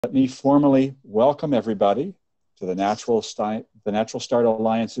Let me formally welcome everybody to the Natural Start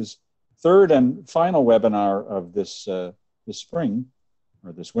Alliance's third and final webinar of this spring,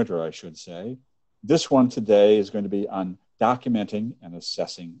 or this winter, I should say. This one today is going to be on documenting and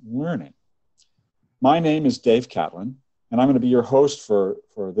assessing learning. My name is Dave Catlin, and I'm going to be your host for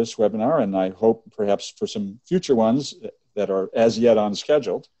this webinar, and I hope perhaps for some future ones that are as yet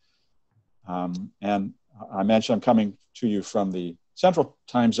unscheduled. And I mentioned I'm coming to you from the Central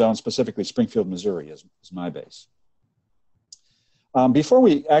Time Zone, specifically Springfield, Missouri is my base. Before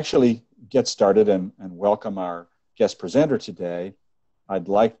we actually get started and welcome our guest presenter today, I'd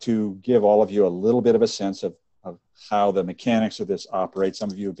like to give all of you a little bit of a sense of how the mechanics of this operate.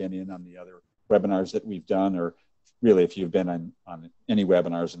 Some of you have been in on the other webinars that we've done, or really if you've been on any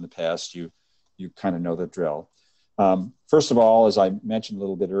webinars in the past, you kind of know the drill. First of all, as I mentioned a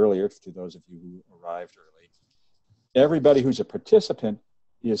little bit earlier, to those of you who arrived early, everybody who's a participant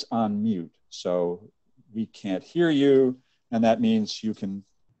is on mute, so we can't hear you, and that means you can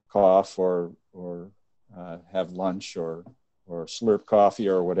cough or have lunch or slurp coffee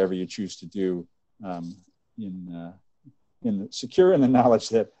or whatever you choose to do secure in the knowledge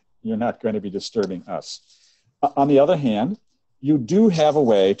that you're not going to be disturbing us. On the other hand, you do have a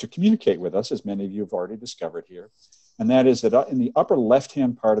way to communicate with us, as many of you have already discovered here, and that is that in the upper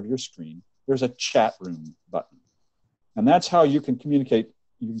left-hand part of your screen, there's a chat room button. And that's how you can communicate.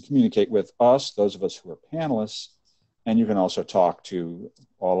 You can communicate with us, those of us who are panelists, and you can also talk to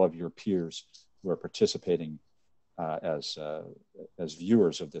all of your peers who are participating as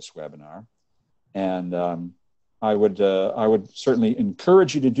viewers of this webinar. And I would certainly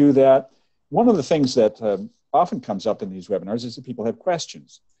encourage you to do that. One of the things that often comes up in these webinars is that people have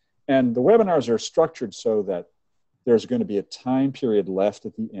questions. And the webinars are structured so that there's going to be a time period left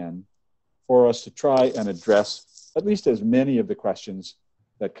at the end for us to try and address at least as many of the questions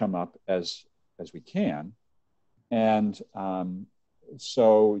that come up as we can. And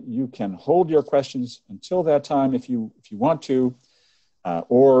so you can hold your questions until that time if you want to,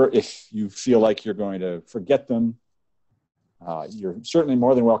 or if you feel like you're going to forget them, you're certainly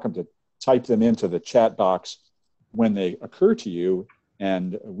more than welcome to type them into the chat box when they occur to you,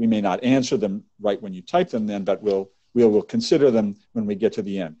 and we may not answer them right when you type them then, but we'll consider them when we get to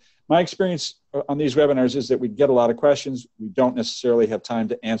the end. My experience on these webinars is that we get a lot of questions. We don't necessarily have time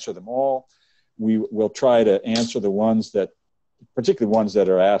to answer them all. We will try to answer the ones that, particularly ones that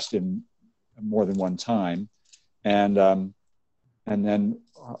are asked in more than one time. And then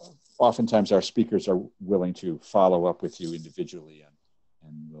oftentimes our speakers are willing to follow up with you individually,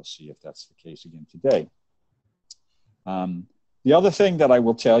 and we'll see if that's the case again today. The other thing that I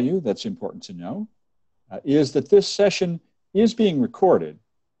will tell you that's important to know is that this session is being recorded.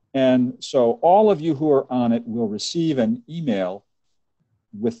 And so all of you who are on it will receive an email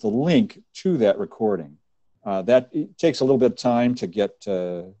with the link to that recording. It takes a little bit of time to get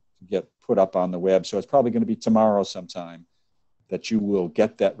put up on the web, so it's probably going to be tomorrow sometime that you will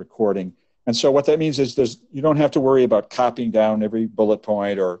get that recording. And so what that means is you don't have to worry about copying down every bullet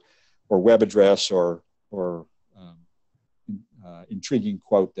point or web address or intriguing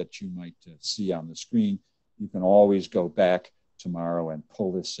quote that you might see on the screen. You can always go back tomorrow and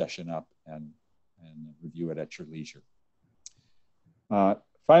pull this session up and review it at your leisure.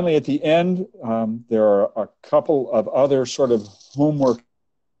 Finally, at the end, there are a couple of other sort of homework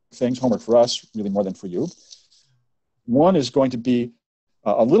for us, really more than for you. One is going to be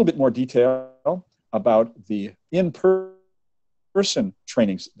a little bit more detail about the in-person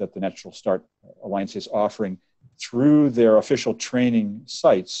trainings that the Natural Start Alliance is offering through their official training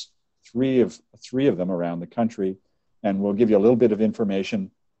sites, three of them around the country. And we'll give you a little bit of information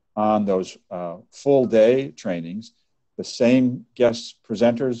on those full day trainings. The same guest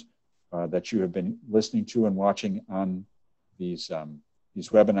presenters that you have been listening to and watching on these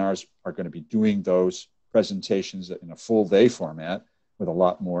webinars are going to be doing those presentations in a full day format with a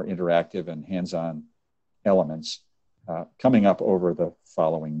lot more interactive and hands-on elements coming up over the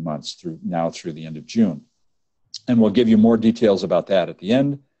following months through the end of June. And we'll give you more details about that at the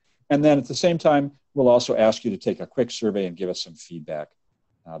end. And then at the same time, we'll also ask you to take a quick survey and give us some feedback.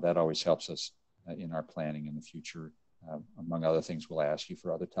 That always helps us in our planning in the future. Among other things, we'll ask you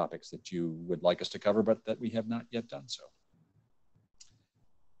for other topics that you would like us to cover, but that we have not yet done so.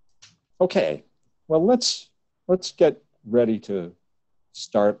 Okay, well, let's get ready to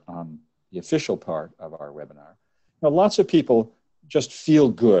start on the official part of our webinar. Now, lots of people just feel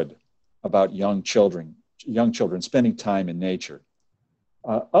good about young children spending time in nature.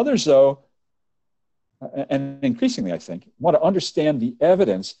 Others, though, and increasingly, I think, want to understand the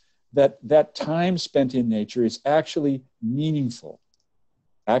evidence that time spent in nature is actually meaningful.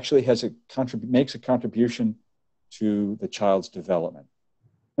 actually makes a contribution to the child's development.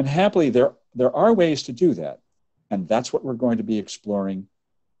 And happily, there are ways to do that. And that's what we're going to be exploring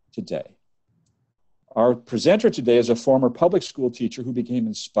today. Our presenter today is a former public school teacher who became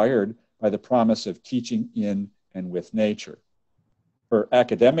inspired by the promise of teaching in and with nature. Her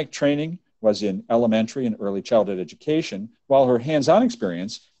academic training was in elementary and early childhood education, while her hands-on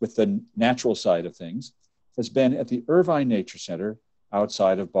experience with the natural side of things has been at the Irvine Nature Center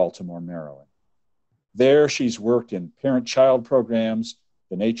outside of Baltimore, Maryland. There, she's worked in parent-child programs,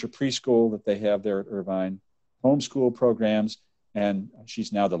 the nature preschool that they have there at Irvine, homeschool programs, and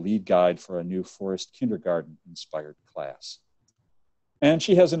she's now the lead guide for a new forest kindergarten-inspired class. And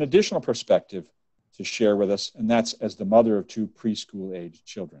she has an additional perspective to share with us, and that's as the mother of 2 preschool-aged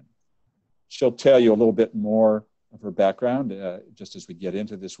children. She'll tell you a little bit more of her background just as we get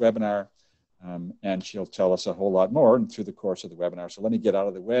into this webinar, and she'll tell us a whole lot more through the course of the webinar. So let me get out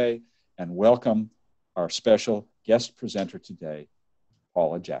of the way and welcome our special guest presenter today,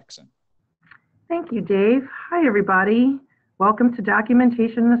 Paula Jackson. Thank you, Dave. Hi, everybody. Welcome to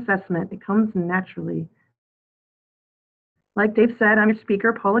Documentation and Assessment. It comes naturally. Like Dave said, I'm your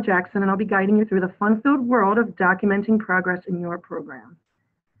speaker, Paula Jackson, and I'll be guiding you through the fun-filled world of documenting progress in your program.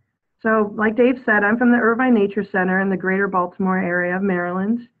 So, like Dave said, I'm from the Irvine Nature Center in the greater Baltimore area of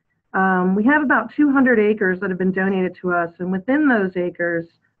Maryland. We have about 200 acres that have been donated to us, and within those acres,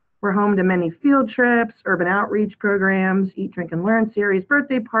 we're home to many field trips, urban outreach programs, Eat, Drink, and Learn series,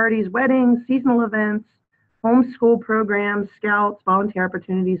 birthday parties, weddings, seasonal events, homeschool programs, scouts, volunteer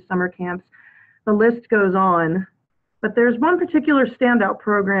opportunities, summer camps. The list goes on. But there's one particular standout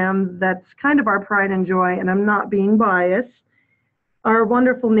program that's kind of our pride and joy, and I'm not being biased. Our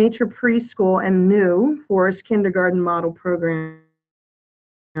wonderful nature preschool and new forest kindergarten model program.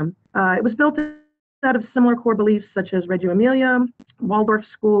 It was built out of similar core beliefs such as Reggio Emilia, Waldorf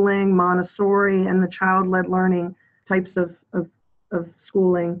schooling, Montessori, and the child-led learning types of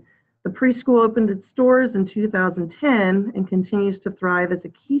schooling. The preschool opened its doors in 2010 and continues to thrive as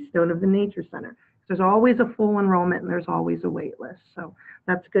a keystone of the Nature Center. There's always a full enrollment and there's always a wait list. So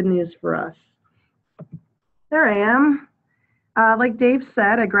that's good news for us. There I am. Like Dave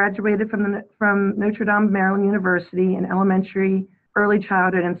said, I graduated from Notre Dame, Maryland University in elementary, early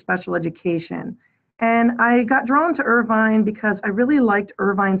childhood, and special education. And I got drawn to Irvine because I really liked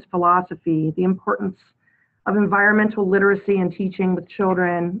Irvine's philosophy, the importance of environmental literacy and teaching with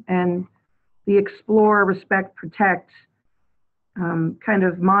children, and the explore, respect, protect kind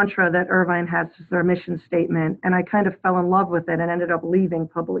of mantra that Irvine has as their mission statement. And I kind of fell in love with it and ended up leaving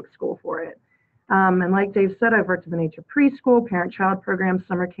public school for it. And like Dave said, I've worked in the nature preschool, parent-child programs,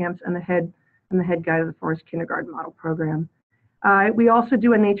 summer camps, and the head guide of the forest kindergarten model program. We also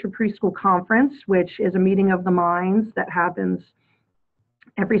do a nature preschool conference, which is a meeting of the minds that happens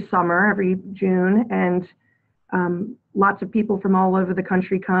every summer, every June, and lots of people from all over the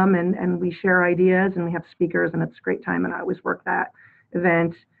country come and we share ideas and we have speakers, and it's a great time, and I always work that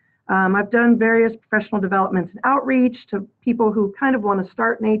event. I've done various professional developments and outreach to people who kind of want to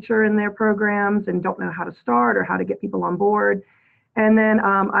start nature in their programs and don't know how to start or how to get people on board. And then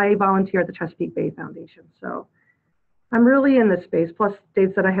I volunteer at the Chesapeake Bay Foundation. So I'm really in this space. Plus,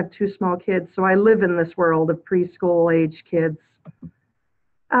 Dave said I have 2 small kids, so I live in this world of preschool age kids.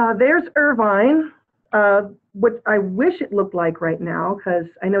 There's Irvine. What I wish it looked like right now, because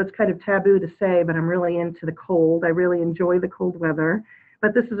I know it's kind of taboo to say, but I'm really into the cold. I really enjoy the cold weather.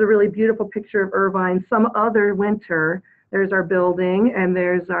 But this is a really beautiful picture of Irvine. Some other winter, there's our building, and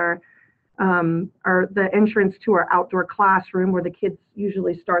there's the entrance to our outdoor classroom where the kids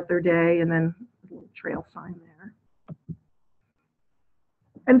usually start their day, and then a little trail sign there.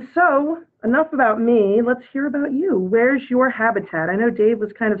 And so, enough about me. Let's hear about you. Where's your habitat? I know Dave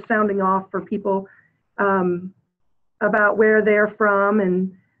was kind of sounding off for people about where they're from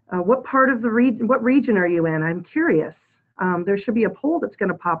and what part of the region, what region are you in? I'm curious. There should be a poll that's going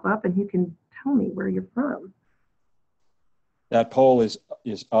to pop up, and you can tell me where you're from. That poll is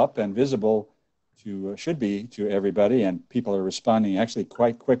up and visible to should be to everybody, and people are responding actually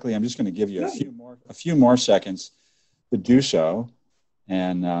quite quickly. I'm just going to give you a few more seconds to do so,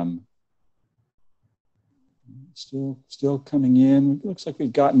 and still coming in. It looks like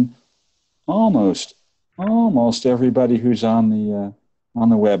we've gotten almost everybody who's on the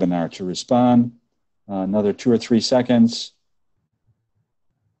webinar to respond. Another 2 or 3 seconds.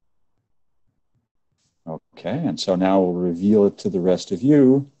 Okay, and so now we'll reveal it to the rest of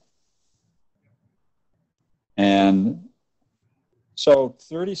you. And so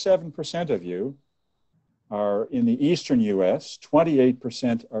 37% of you are in the eastern US,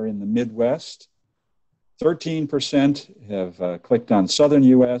 28% are in the Midwest, 13% have clicked on Southern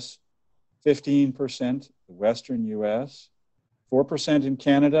U.S., 15% the Western U.S., 4% in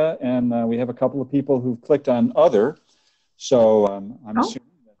Canada, and we have a couple of people who've clicked on other. So I'm assuming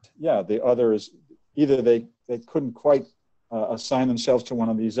that, yeah, the others, either they couldn't quite assign themselves to one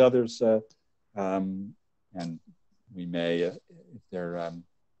of these others, and we may, if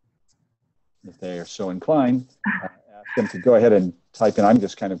they are so inclined, ask them to go ahead and type in. I'm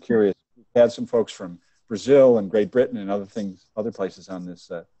just kind of curious. We've had some folks from Brazil and Great Britain and other places on this.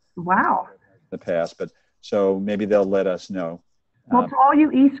 Wow. In the past, but so maybe they'll let us know. Well, to all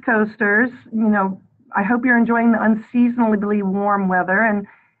you East Coasters, I hope you're enjoying the unseasonably warm weather. And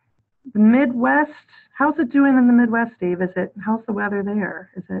the Midwest, how's it doing in the Midwest, Dave? How's the weather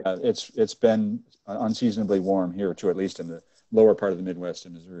there? It's been unseasonably warm here too, at least in the lower part of the Midwest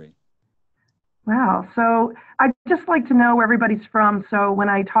in Missouri. Wow. So I'd just like to know where everybody's from, so when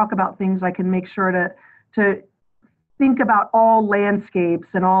I talk about things, I can make sure to think about all landscapes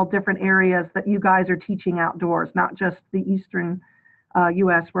and all different areas that you guys are teaching outdoors, not just the Eastern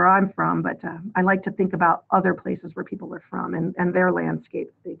U.S. where I'm from, but I like to think about other places where people are from and their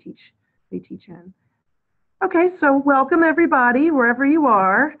landscapes they teach in. Okay, so welcome everybody, wherever you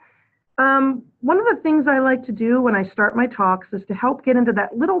are. One of the things I like to do when I start my talks is to help get into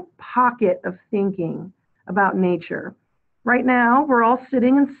that little pocket of thinking about nature. Right now, we're all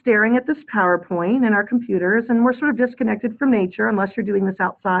sitting and staring at this PowerPoint in our computers, and we're sort of disconnected from nature unless you're doing this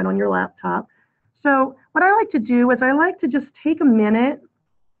outside on your laptop. So what I like to do is I like to just take a minute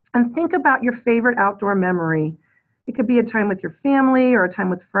and think about your favorite outdoor memory. It could be a time with your family or a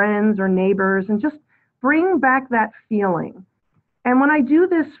time with friends or neighbors, and just bring back that feeling. And when I do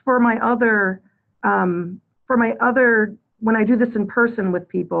this when I do this in person with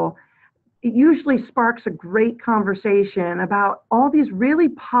people, it usually sparks a great conversation about all these really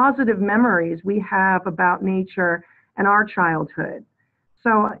positive memories we have about nature and our childhood.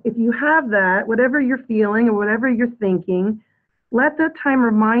 So if you have that, whatever you're feeling or whatever you're thinking, let that time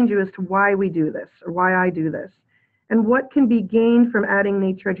remind you as to why we do this or why I do this, and what can be gained from adding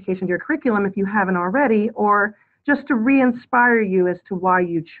nature education to your curriculum if you haven't already, or just to re-inspire you as to why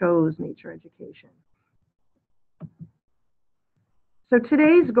you chose nature education. So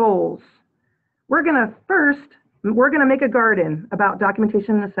today's goals. We're going to make a garden about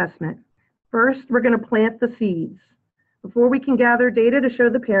documentation and assessment. First, we're going to plant the seeds. Before we can gather data to show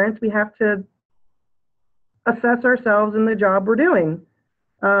the parents, we have to assess ourselves in the job we're doing.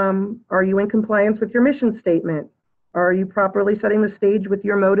 Are you in compliance with your mission statement? Are you properly setting the stage with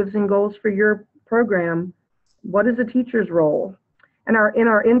your motives and goals for your program? What is a teacher's role? And in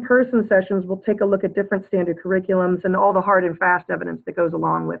our in-person sessions, we'll take a look at different standard curriculums and all the hard and fast evidence that goes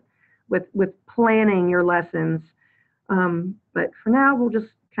along with planning your lessons. But for now, we'll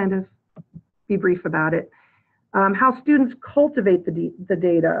just kind of be brief about it. How students cultivate the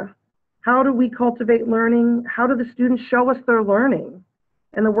data. How do we cultivate learning? How do the students show us they're learning?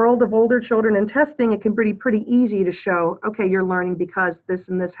 In the world of older children and testing, it can be pretty easy to show, okay, you're learning because this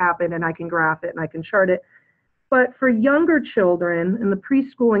and this happened, and I can graph it and I can chart it. But for younger children in the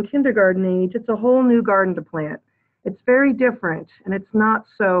preschool and kindergarten age, it's a whole new garden to plant. It's very different, and it's not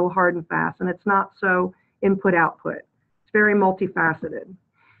so hard and fast, and it's not so input-output. It's very multifaceted.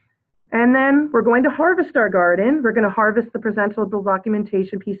 And then we're going to harvest our garden. We're going to harvest the presentable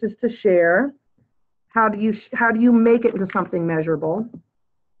documentation pieces to share. How do you make it into something measurable?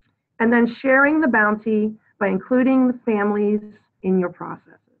 And then sharing the bounty by including the families in your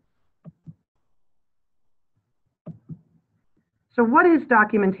processes. So what is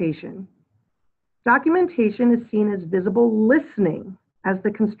documentation? Documentation is seen as visible listening, as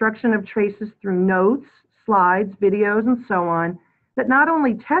the construction of traces through notes, slides, videos, and so on, that not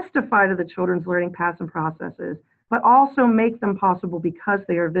only testify to the children's learning paths and processes, but also make them possible because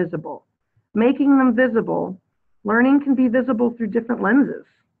they are visible. Making them visible, learning can be visible through different lenses.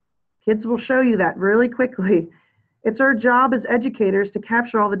 Kids will show you that really quickly. It's our job as educators to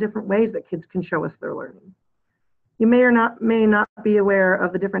capture all the different ways that kids can show us their learning. You may not be aware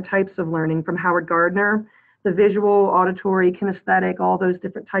of the different types of learning from Howard Gardner, the visual, auditory, kinesthetic, all those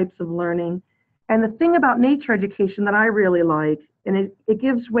different types of learning. And the thing about nature education that I really like, and it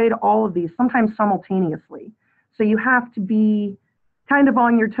gives way to all of these, sometimes simultaneously. So you have to be kind of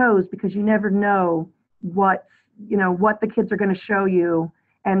on your toes because you never know what the kids are going to show you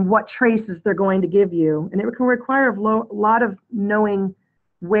and what traces they're going to give you. And it can require a lot of knowing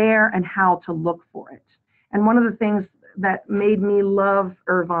where and how to look for it. And one of the things that made me love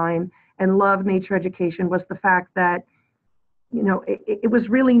Irvine and love nature education was the fact that, it was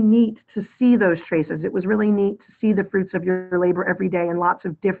really neat to see those traces. It was really neat to see the fruits of your labor every day in lots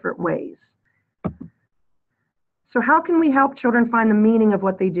of different ways. So how can we help children find the meaning of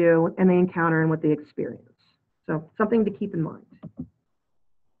what they do and they encounter and what they experience? So something to keep in mind.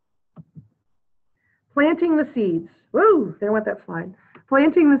 Planting the seeds. Woo, there went that slide.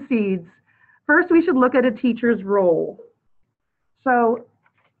 Planting the seeds. First, we should look at a teacher's role. So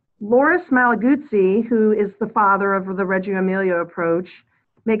Loris Malaguzzi, who is the father of the Reggio Emilia approach,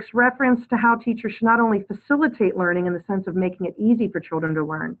 makes reference to how teachers should not only facilitate learning in the sense of making it easy for children to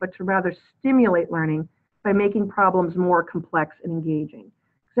learn, but to rather stimulate learning by making problems more complex and engaging.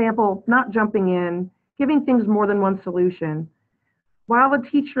 Example, not jumping in, giving things more than one solution. While the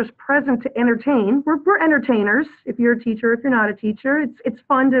teacher is present to entertain, we're entertainers. If you're a teacher, if you're not a teacher, it's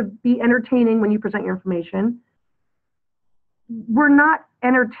fun to be entertaining when you present your information. We're not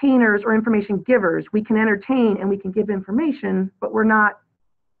entertainers or information givers. We can entertain and we can give information, but we're not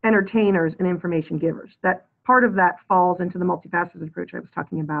entertainers and information givers. That part of that falls into the multifaceted approach I was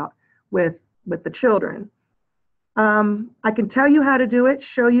talking about with the children. I can tell you how to do it,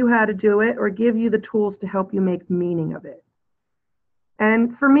 show you how to do it, or give you the tools to help you make meaning of it.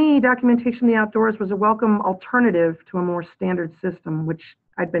 And for me, documentation in the outdoors was a welcome alternative to a more standard system, which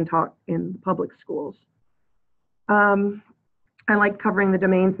I'd been taught in public schools. I like covering the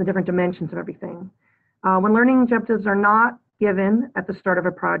domains, the different dimensions of everything. When learning objectives are not given at the start of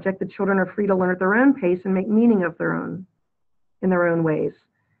a project, the children are free to learn at their own pace and make meaning of in their own ways.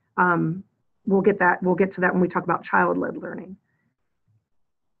 We'll get to that when we talk about child-led learning.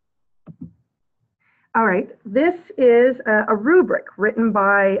 All right, this is a rubric written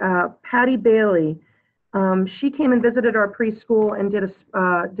by Patty Bailey. She came and visited our preschool and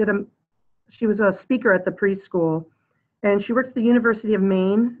she was a speaker at the preschool. And she works at the University of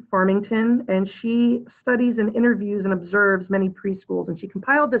Maine, Farmington, and she studies and interviews and observes many preschools. And she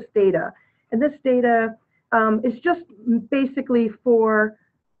compiled this data. And this data is just basically for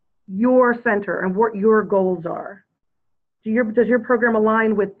your center and what your goals are. Does your program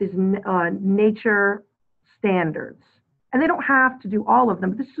align with these nature standards? And they don't have to do all of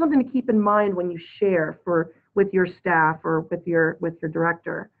them, but this is something to keep in mind when you share with your staff or with your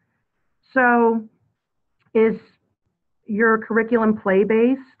director. So is your curriculum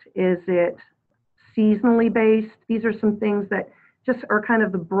play-based? Is it seasonally based? These are some things that just are kind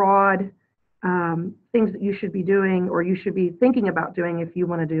of the broad things that you should be doing or you should be thinking about doing if you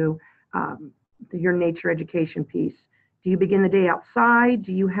want to do your nature education piece. Do you begin the day outside?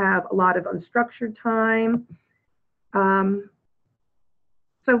 Do you have a lot of unstructured time?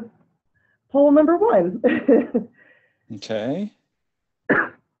 So poll number 1. Okay.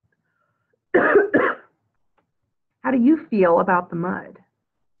 How do you feel about the mud?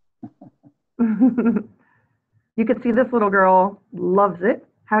 You can see this little girl loves it.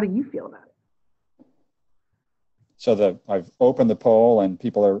 How do you feel about it? So I've opened the poll and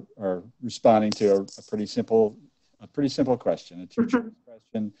people are responding to a pretty simple question, a teacher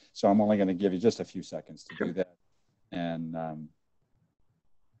question. So I'm only going to give you just a few seconds to do that, and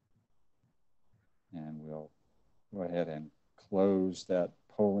we'll go ahead and close that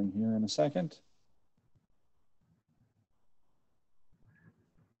polling here in a second.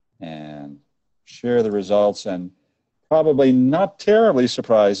 And share the results, and probably not terribly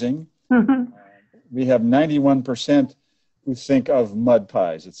surprising, we have 91% who think of mud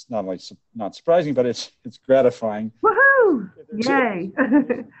pies. It's not only not surprising, but it's gratifying. Woohoo! Yay! If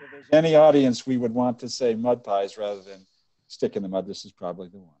there's any audience we would want to say mud pies rather than stick in the mud, this is probably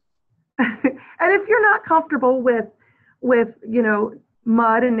the one. And if you're not comfortable with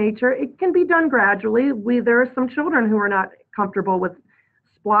mud and nature, it can be done gradually. There are some children who are not comfortable with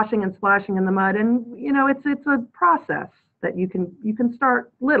splashing and splashing in the mud, and it's a process that you can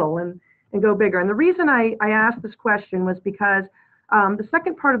start little and go bigger. And the reason I asked this question was because the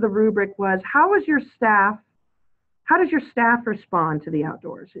second part of the rubric was how does your staff respond to the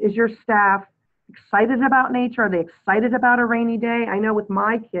outdoors? Is your staff excited about nature? Are they excited about a rainy day? I know with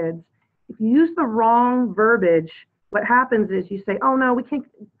my kids, if you use the wrong verbiage, what happens is you say, oh no, we can't,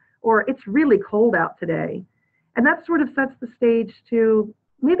 or it's really cold out today. And that sort of sets the stage to,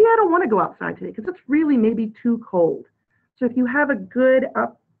 maybe I don't want to go outside today because it's really maybe too cold. So if you have a good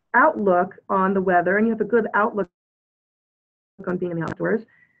outlook on the weather and you have a good outlook on being in the outdoors,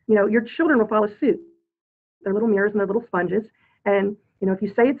 your children will follow suit. They're little mirrors and they're little sponges. And, if you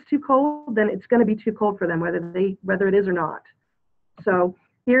say it's too cold, then it's going to be too cold for them, whether it is or not. So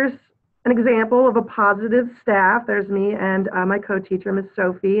here's an example of a positive staff. There's me and my co-teacher, Miss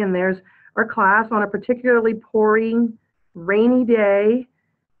Sophie, and there's our class on a particularly pouring, rainy day.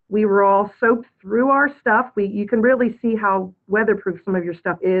 We were all soaked through our stuff. You can really see how weatherproof some of your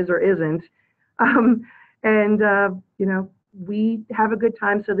stuff is or isn't. We have a good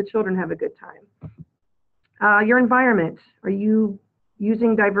time, so the children have a good time. Your environment. Are you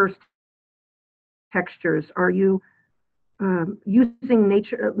using diverse textures? Are you using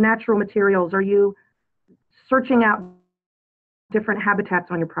natural materials? Are you searching out different habitats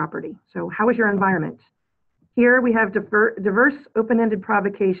on your property? So how is your environment? Here we have diverse open-ended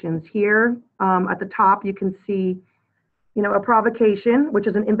provocations. Here at the top you can see, a provocation, which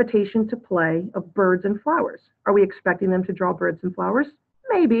is an invitation to play of birds and flowers. Are we expecting them to draw birds and flowers?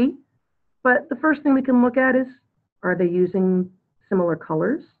 Maybe, but the first thing we can look at is, are they using similar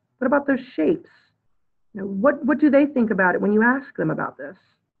colors? What about those shapes? What do they think about it when you ask them about this?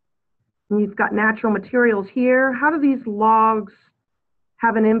 And you've got natural materials here. How do these logs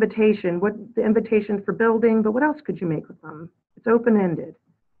have an invitation? What the invitation for building, but what else could you make with them? It's open-ended.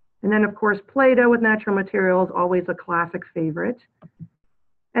 And then of course, Play-Doh with natural materials, always a classic favorite.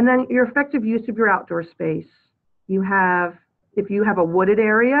 And then your effective use of your outdoor space. If you have a wooded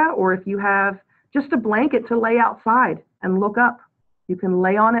area, or if you have just a blanket to lay outside and look up, you can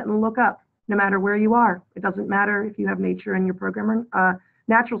lay on it and look up no matter where you are. It doesn't matter if you have nature in your program or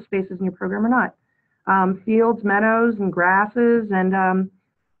natural spaces in your program or not. Fields, meadows, and grasses, and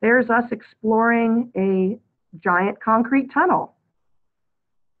there's us exploring a giant concrete tunnel.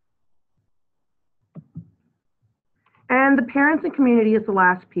 And the parents and community is the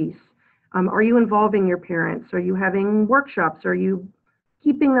last piece. Are you involving your parents? Are you having workshops? Are you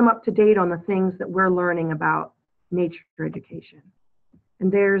keeping them up to date on the things that we're learning about nature education?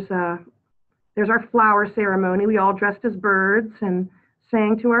 And there's our flower ceremony. We all dressed as birds and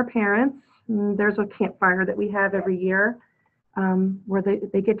sang to our parents. And there's a campfire that we have every year where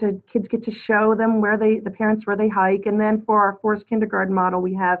kids get to show them the parents where they hike. And then for our forest kindergarten model,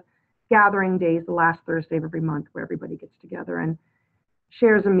 we have gathering days the last Thursday of every month where everybody gets together and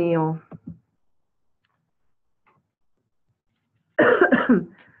shares a meal.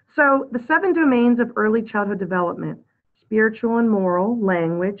 So the 7 domains of early childhood development: spiritual and moral,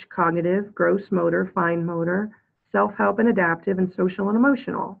 language, cognitive, gross motor, fine motor, self-help and adaptive, and social and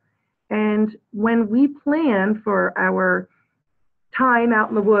emotional. And when we plan for our time out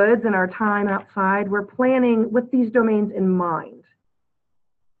in the woods and our time outside, we're planning with these domains in mind.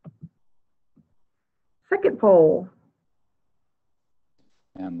 Second poll.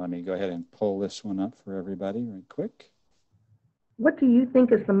 And let me go ahead and pull this one up for everybody right quick. What do you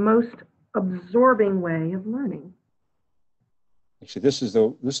think is the most absorbing way of learning? Actually, this is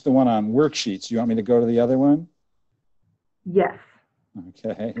the one on worksheets. You want me to go to the other one? Yes.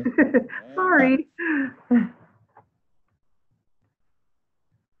 Okay. Sorry.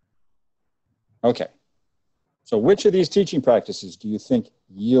 Okay. So which of these teaching practices do you think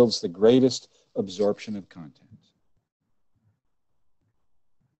yields the greatest absorption of content?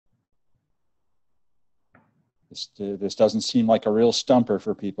 This doesn't seem like a real stumper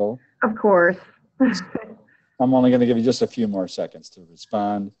for people. Of course. I'm only going to give you just a few more seconds to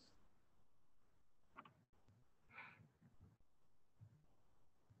respond.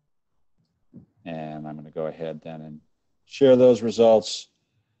 And I'm going to go ahead then and share those results.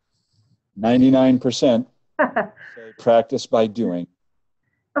 99% say practice by doing.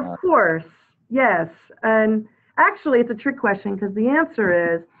 Of course, yes. And actually, it's a trick question because the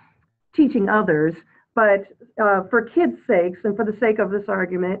answer is teaching others. But for kids' sakes and for the sake of this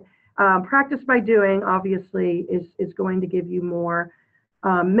argument, practice by doing obviously is going to give you more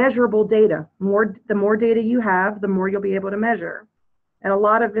measurable data. The more data you have, the more you'll be able to measure. And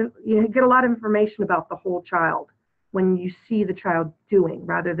you get a lot of information about the whole child when you see the child doing,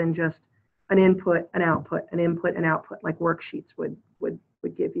 rather than just an input, an output, an input, and output like worksheets would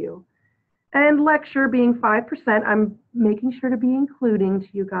give you. And lecture being 5%, I'm making sure to be including to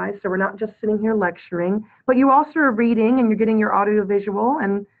you guys, so we're not just sitting here lecturing, but you also are reading and you're getting your audio visual,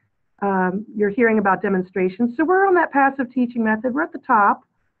 and you're hearing about demonstrations. So we're on that passive teaching method. We're at the top.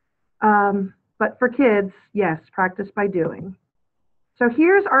 But for kids, yes, practice by doing. So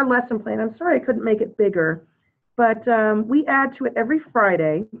here's our lesson plan. I'm sorry I couldn't make it bigger, but we add to it every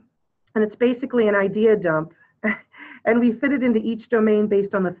Friday, and it's basically an idea dump. And we fit it into each domain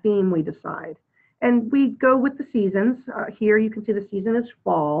based on the theme we decide. And we go with the seasons. Here you can see the season is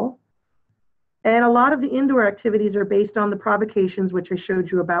fall. And a lot of the indoor activities are based on the provocations, which I showed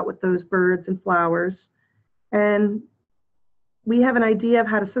you about with those birds and flowers. And we have an idea of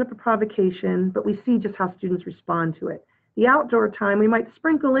how to set up a provocation, but we see just how students respond to it. The outdoor time, we might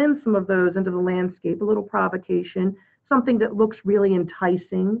sprinkle in some of those into the landscape, a little provocation, something that looks really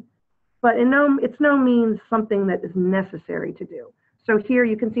enticing. But it's no means something that is necessary to do. So here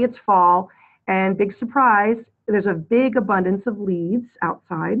you can see it's fall, and big surprise, there's a big abundance of leaves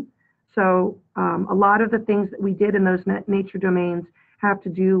outside. So a lot of the things that we did in those nature domains have to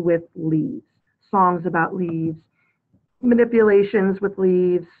do with leaves. songs about leaves, manipulations with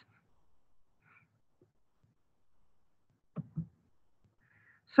leaves.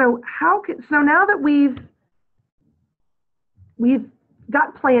 So now that we've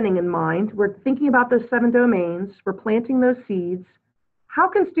got planning in mind, we're thinking about those 7 domains, we're planting those seeds, how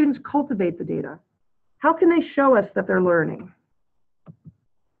can students cultivate the data? How can they show us that they're learning?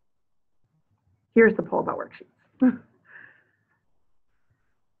 Here's the poll about worksheets.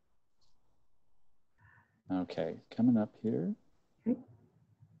 Okay, coming up here. Okay.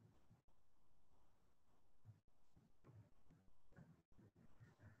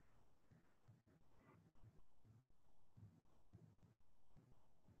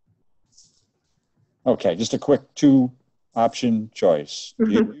 Okay, just a quick 2-option choice.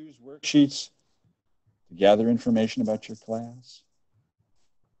 Do you use worksheets to gather information about your class?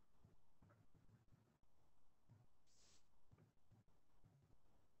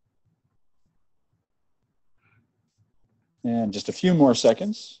 And just a few more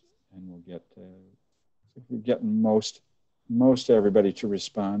seconds, and we'll get if we're getting most everybody to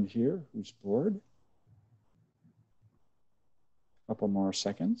respond here who's bored. A couple more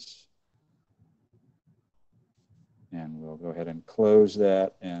seconds. And we'll go ahead and close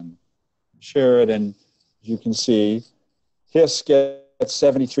that and share it. And as you can see, Hiss gets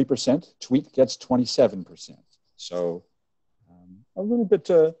 73%, Tweet gets 27%. So a little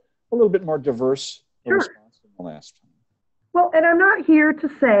bit more diverse response than the last time. Well, and I'm not here to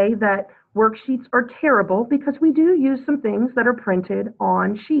say that worksheets are terrible, because we do use some things that are printed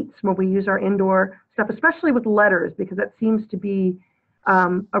on sheets when we use our indoor stuff, especially with letters, because that seems to be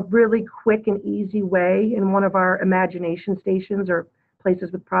a really quick and easy way in one of our imagination stations or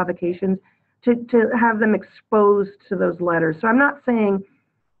places with provocations to have them exposed to those letters. So I'm not saying,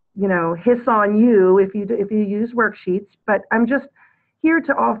 you know, hiss on you if you use worksheets, but I'm just here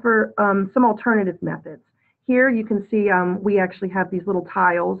to offer some alternative methods. Here you can see we actually have these little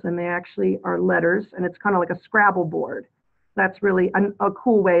tiles, and they actually are letters, and it's kind of like a Scrabble board. That's really a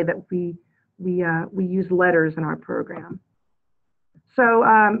cool way that we use letters in our program. So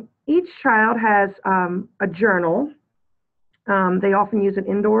each child has a journal. They often use it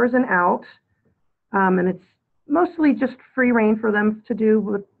indoors and out, and it's mostly just free reign for them to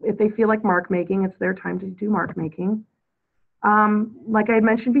do if they feel like mark making. It's their time to do mark making. Like I had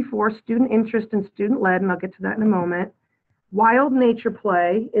mentioned before, student interest and student led, and I'll get to that in a moment. Wild nature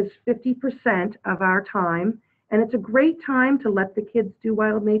play is 50% of our time, and it's a great time to let the kids do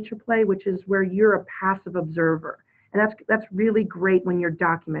wild nature play, which is where you're a passive observer. And that's really great when you're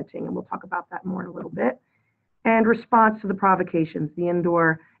documenting, and we'll talk about that more in a little bit. And response to the provocations, the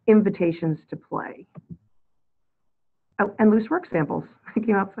indoor invitations to play. Oh, and loose work samples. I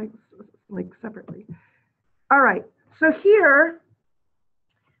came out like separately. All right, so here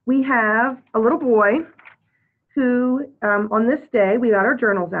we have a little boy who, on this day, we got our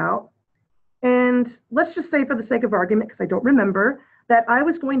journals out. And let's just say, for the sake of argument, because I don't remember, that I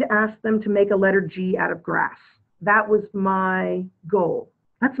was going to ask them to make a letter G out of grass. That was my goal.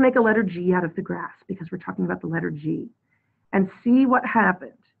 Let's make a letter G out of the grass, because we're talking about the letter G, and see what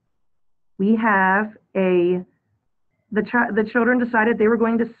happened. We have the children decided they were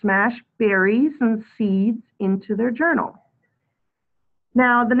going to smash berries and seeds into their journal.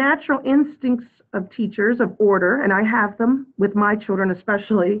 Now, the natural instincts of teachers of order, and I have them with my children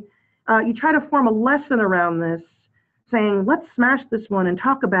especially, you try to form a lesson around this, saying, let's smash this one and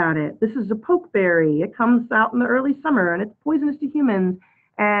talk about it. This is a pokeberry. It comes out in the early summer, and it's poisonous to humans,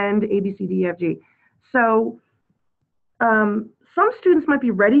 and A, B, C, D, E, F, G. So some students might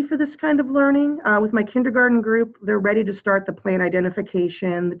be ready for this kind of learning. With my kindergarten group, they're ready to start the plant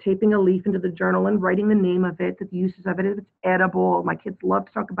identification, the taping a leaf into the journal and writing the name of it, the uses of it, if it's edible. My kids love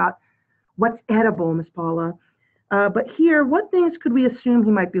to talk about what's edible, Miss Paula. But here, what things could we assume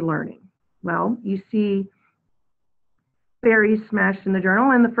he might be learning? Well, you see berries smashed in the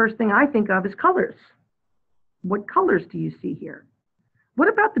journal, and the first thing I think of is colors. What colors do you see here? What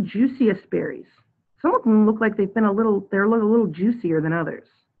about the juiciest berries? Some of them look like they're a little juicier than others.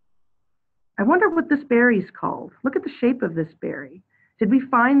 I wonder what this berry is called. Look at the shape of this berry. Did we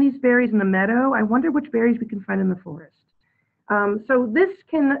find these berries in the meadow? I wonder which berries we can find in the forest. So this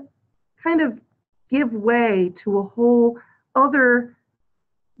can kind of give way to a whole other,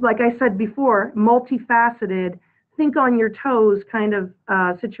 like I said before, multifaceted, think on your toes kind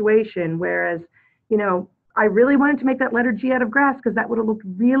of situation. Whereas, you know, I really wanted to make that letter G out of grass because that would have looked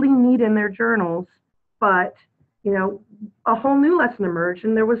really neat in their journals. But, you know, a whole new lesson emerged,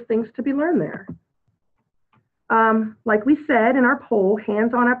 and there was things to be learned there. Like we said in our poll,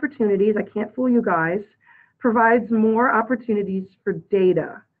 hands-on opportunities, I can't fool you guys, provides more opportunities for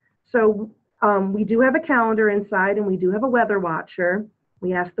data. So We do have a calendar inside, and we do have a weather watcher.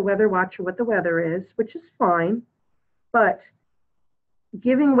 We ask the weather watcher what the weather is, which is fine, but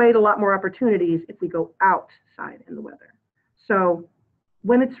giving way to a lot more opportunities if we go outside in the weather. So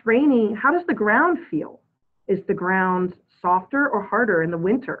when it's rainy, how does the ground feel? Is the ground softer or harder in the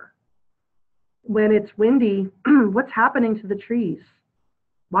winter? When it's windy, what's happening to the trees?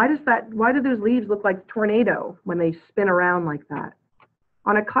 Why do those leaves look like tornado when they spin around like that?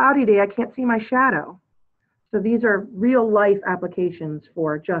 On a cloudy day, I can't see my shadow. So these are real life applications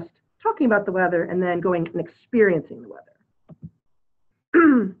for just talking about the weather and then going and experiencing the weather.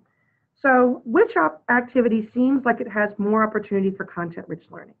 So which activity seems like it has more opportunity for content-rich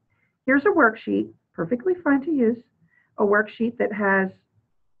learning? Here's a worksheet, perfectly fine to use, a worksheet that has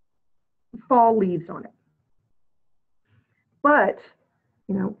fall leaves on it. But,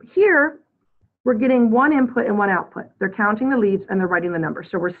 here we're getting one input and one output. They're counting the leaves and they're writing the number.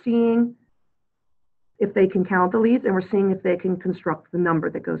 So we're seeing if they can count the leaves and we're seeing if they can construct the number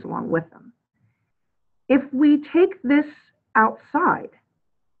that goes along with them. If we take this outside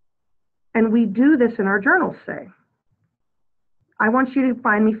and we do this in our journals, say, I want you to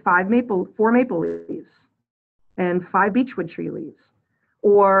find me 4 maple leaves and 5 beechwood tree leaves,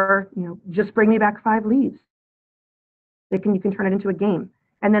 or just bring me back 5 leaves. You can turn it into a game.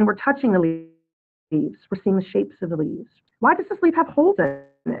 And then we're touching the leaves. We're seeing the shapes of the leaves. Why does this leaf have holes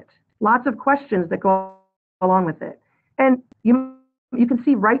in it? Lots of questions that go along with it. And you can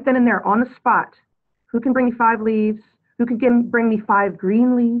see right then and there on the spot, who can bring me 5 leaves? Who can bring me 5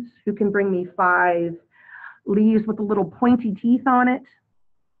 green leaves? Who can bring me 5 leaves with a little pointy teeth on it?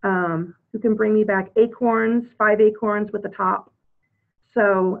 Who can bring me back acorns, 5 acorns with the top?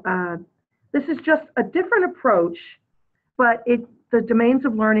 So this is just a different approach, but the domains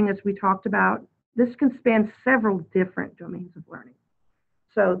of learning, as we talked about, this can span several different domains of learning.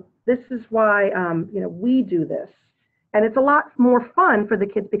 So this is why we do this. And it's a lot more fun for the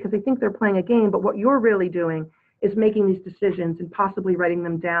kids because they think they're playing a game, but what you're really doing is making these decisions and possibly writing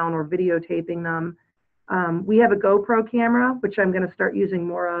them down or videotaping them. We have a GoPro camera, which I'm going to start using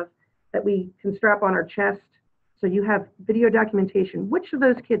more of, that we can strap on our chest. So you have video documentation. Which of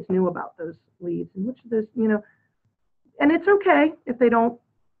those kids knew about those leaves and which of those, and it's okay if they don't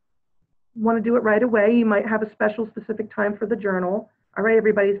want to do it right away. You might have a special specific time for the journal. All right,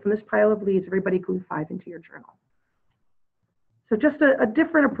 everybody, from this pile of leaves, everybody glue 5 into your journal. So just a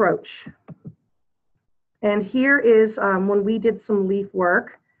different approach. And here is when we did some leaf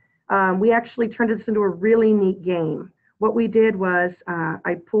work, we actually turned this into a really neat game. What we did was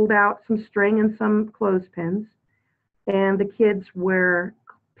I pulled out some string and some clothespins, and the kids were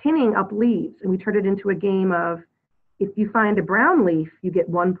pinning up leaves, and we turned it into a game of, if you find a brown leaf, you get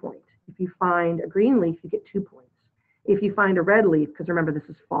 1 point. If you find a green leaf, you get 2 points. If you find a red leaf, because remember this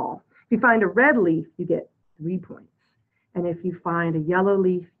is fall, if you find a red leaf, you get 3 points. And if you find a yellow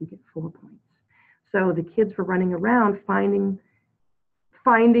leaf, you get 4 points. So the kids were running around finding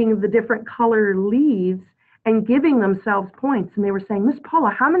the different color leaves and giving themselves points. And they were saying, Miss Paula,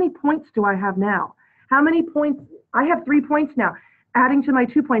 how many points do I have now? How many points? I have 3 points now. Adding to my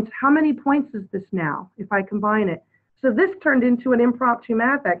 2 points, how many points is this now if I combine it? So this turned into an impromptu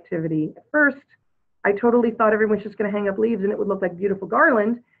math activity. At first, I totally thought everyone was just going to hang up leaves and it would look like a beautiful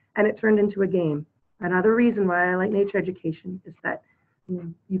garland, and it turned into a game. Another reason why I like nature education is that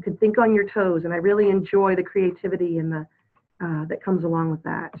you can think on your toes, and I really enjoy the creativity and that comes along with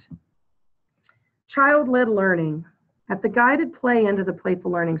that. Child-led learning. At the guided play end of the playful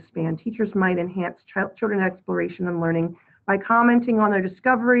learning span, teachers might enhance children's exploration and learning by commenting on their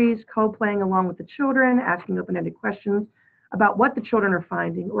discoveries, co-playing along with the children, asking open-ended questions about what the children are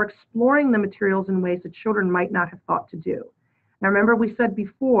finding, or exploring the materials in ways that children might not have thought to do. Now remember, we said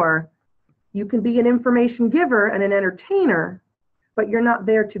before, you can be an information giver and an entertainer, but you're not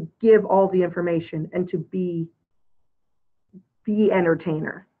there to give all the information and to be the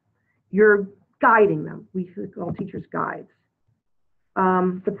entertainer. You're guiding them. We call teachers guides.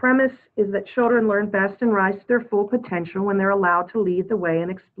 The premise is that children learn best and rise to their full potential when they're allowed to lead the way and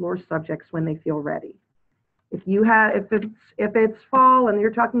explore subjects when they feel ready. If it's fall and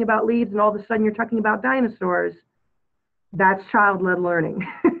you're talking about leaves and all of a sudden you're talking about dinosaurs, that's child-led learning.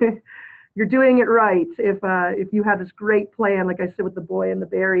 You're doing it right. If you have this great plan, like I said with the boy and the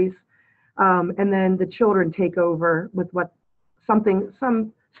berries, and then the children take over with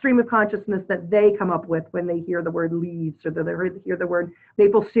some stream of consciousness that they come up with when they hear the word leaves or they hear the word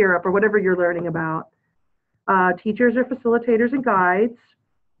maple syrup or whatever you're learning about. Teachers are facilitators and guides.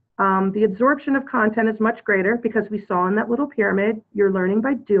 The absorption of content is much greater because we saw in that little pyramid, you're learning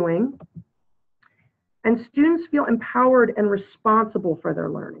by doing. And students feel empowered and responsible for their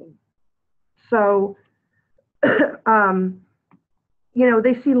learning. So,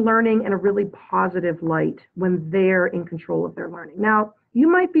 they see learning in a really positive light when they're in control of their learning. Now, you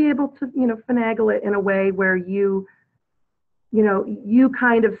might be able to, finagle it in a way where you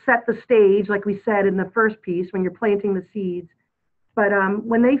kind of set the stage, like we said in the first piece, when you're planting the seeds. But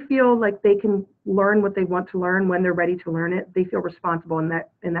when they feel like they can learn what they want to learn, when they're ready to learn it, they feel responsible. In that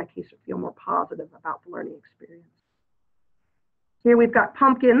case, they feel more positive about the learning experience. Here we've got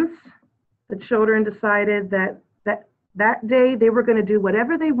pumpkins. The children decided that day they were going to do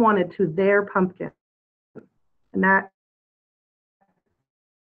whatever they wanted to their pumpkin. And that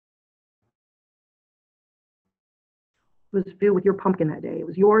was do with your pumpkin that day. It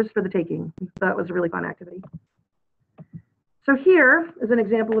was yours for the taking. So that was a really fun activity. So here is an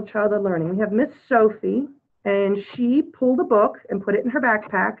example of childhood learning. We have Miss Sophie, and she pulled a book and put it in her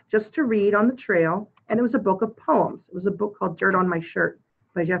backpack just to read on the trail. And it was a book of poems. It was a book called Dirt on My Shirt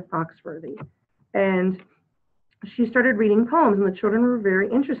by Jeff Foxworthy. And she started reading poems, and the children were very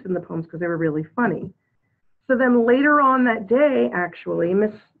interested in the poems because they were really funny. So then later on that day, actually,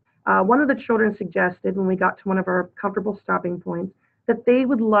 one of the children suggested, when we got to one of our comfortable stopping points, that they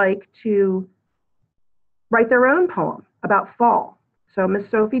would like to write their own poem about fall. So Miss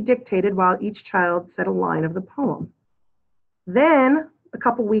Sophie dictated while each child said a line of the poem. Then, a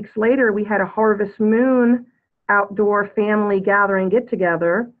couple weeks later, we had a harvest moon outdoor family gathering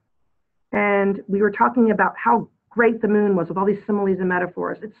get-together, and we were talking about how great the moon was with all these similes and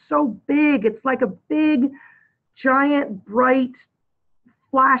metaphors. It's so big. It's like a big, giant, bright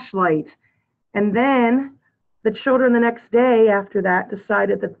flashlight. And then the children the next day after that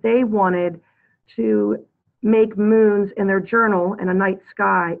decided that they wanted to make moons in their journal in a night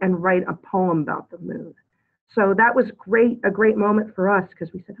sky and write a poem about the moon. So that was a great moment for us,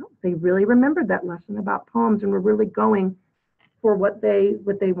 because we said, oh, they really remembered that lesson about poems and were really going for what they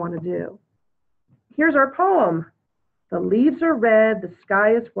want to do. Here's our poem. The leaves are red, the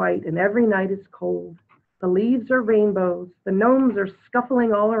sky is white, and every night is cold. The leaves are rainbows, the gnomes are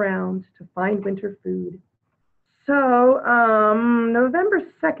scuffling all around to find winter food. So November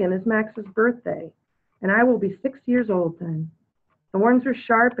 2nd is Max's birthday, and I will be 6 years old then. Thorns are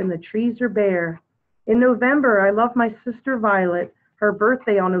sharp and the trees are bare. In November, I love my sister Violet, her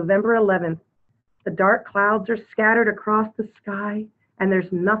birthday on November 11th. The dark clouds are scattered across the sky, and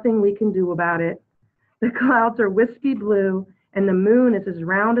there's nothing we can do about it. The clouds are wispy blue, and the moon is as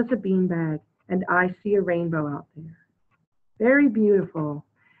round as a beanbag, and I see a rainbow out there. Very beautiful.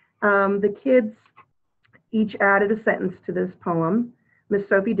 The kids each added a sentence to this poem. Miss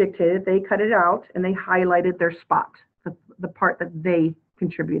Sophie dictated, they cut it out, and they highlighted their spot, the part that they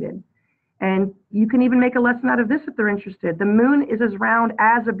contributed. And you can even make a lesson out of this if they're interested. The moon is as round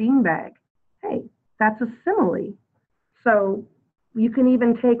as a beanbag. Hey, that's a simile. So you can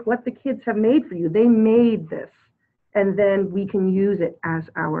even take what the kids have made for you. They made this, and then we can use it as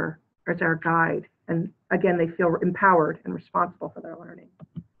our guide. And again, they feel empowered and responsible for their learning.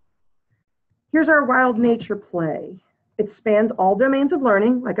 Here's our wild nature play. It spans all domains of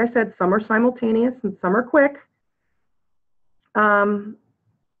learning. Like I said, some are simultaneous and some are quick.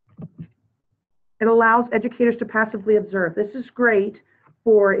 It allows educators to passively observe. This is great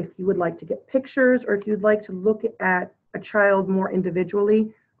for if you would like to get pictures, or if you'd like to look at a child more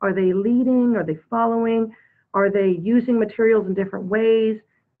individually. Are they leading? Are they following? Are they using materials in different ways?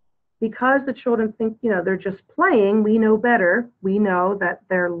 Because the children think, they're just playing, we know better. We know that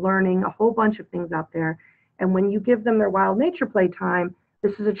they're learning a whole bunch of things out there. And when you give them their wild nature play time,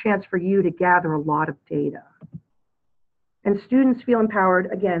 this is a chance for you to gather a lot of data. And students feel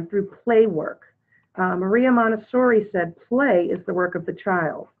empowered, again, through play work. Maria Montessori said, play is the work of the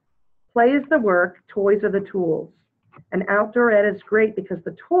child. Play is the work, toys are the tools. And outdoor ed is great because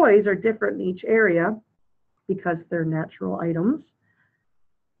the toys are different in each area because they're natural items.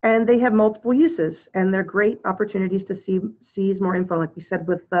 And they have multiple uses, and they're great opportunities to seize more info, like we said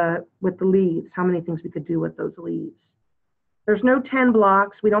with the leaves, how many things we could do with those leaves. There's no 10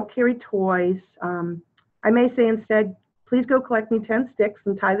 blocks. We don't carry toys. I may say instead, please go collect me 10 sticks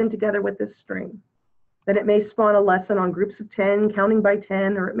and tie them together with this string. Then it may spawn a lesson on groups of 10, counting by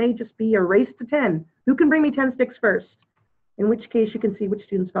 10, or it may just be a race to 10. Who can bring me 10 sticks first? In which case you can see which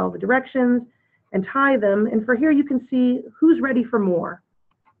students follow the directions and tie them. And for here you can see who's ready for more.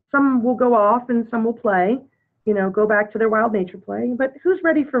 Some will go off and some will play, go back to their wild nature play, but who's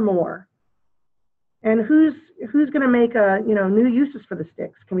ready for more? And who's going to make new uses for the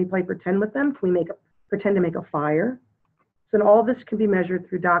sticks? Can we play pretend with them? Can we pretend to make a fire? So and all this can be measured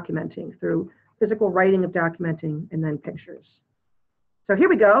through documenting, through physical writing of documenting, and then pictures. So here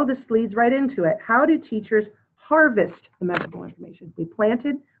we go. This leads right into it. How do teachers harvest the measurable information. We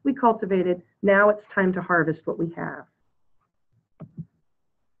planted, we cultivated, now it's time to harvest what we have.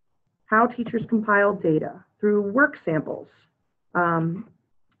 How teachers compile data through work samples.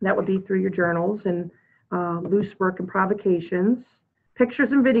 That would be through your journals and loose work and provocations. Pictures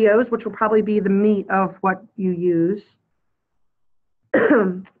and videos, which will probably be the meat of what you use.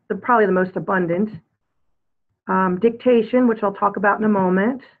 Probably the most abundant. Dictation, which I'll talk about in a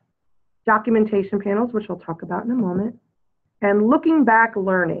moment. Documentation panels, which I'll talk about in a moment. And looking back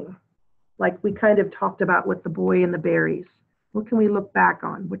learning, like we kind of talked about with the boy and the berries. What can we look back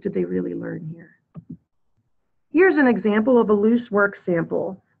on? What did they really learn here? Here's an example of a loose work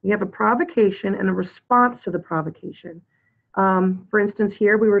sample. We have a provocation and a response to the provocation. For instance,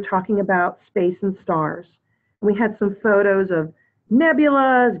 here we were talking about space and stars. We had some photos of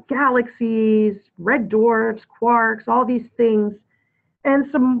nebulas, galaxies, red dwarfs, quarks, all these things, and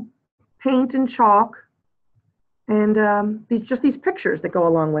some paint and chalk, and just these pictures that go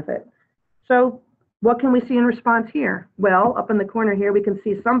along with it. So what can we see in response here? Well, up in the corner here, we can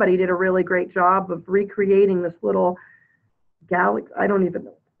see somebody did a really great job of recreating this little galaxy. I don't even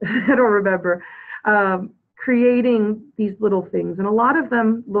know. I don't remember. Creating these little things. And a lot of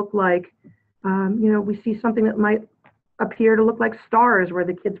them look like, we see something that might appear to look like stars, where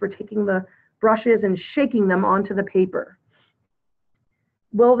the kids were taking the brushes and shaking them onto the paper.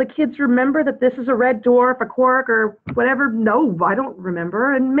 Will the kids remember that this is a red dwarf, a quark, or whatever? No, I don't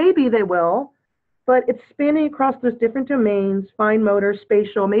remember, and maybe they will, but it's spanning across those different domains, fine motor,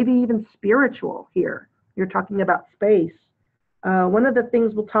 spatial, maybe even spiritual here. You're talking about space. One of the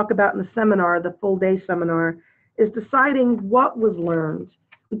things we'll talk about in the seminar, the full day seminar, is deciding what was learned.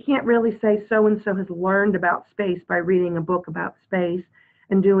 We can't really say so-and-so has learned about space by reading a book about space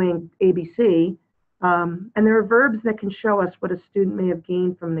and doing ABC. And there are verbs that can show us what a student may have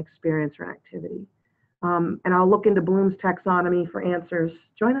gained from an experience or activity. And I'll look into Bloom's taxonomy for answers.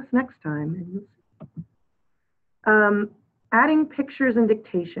 Join us next time. Adding pictures and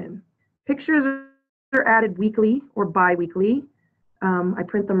dictation. Pictures are added weekly or bi-weekly. I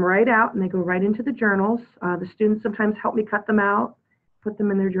print them right out and they go right into the journals. The students sometimes help me cut them out, put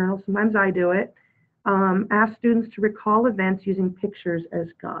them in their journals. Sometimes I do it. Ask students to recall events using pictures as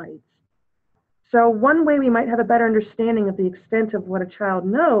guides. So one way we might have a better understanding of the extent of what a child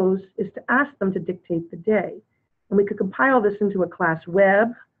knows is to ask them to dictate the day. And we could compile this into a class web,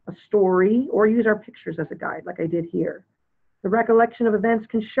 a story, or use our pictures as a guide, like I did here. The recollection of events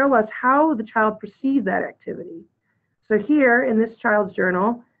can show us how the child perceived that activity. So here in this child's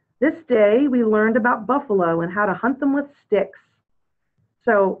journal, this day we learned about buffalo and how to hunt them with sticks.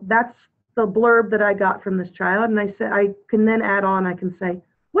 So that's the blurb that I got from this child. And I said, I can then add on, I can say,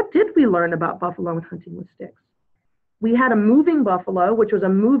 what did we learn about buffalo and hunting with sticks? We had a moving buffalo, which was a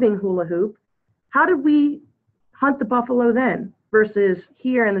moving hula hoop. How did we hunt the buffalo then? Versus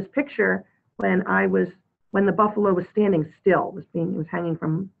here in this picture, when the buffalo was standing still, it was hanging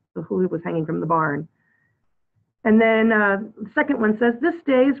from, the hula hoop was hanging from the barn. And then the second one says, this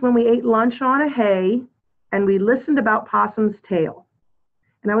day is when we ate lunch on a hay and we listened about Possum's tail.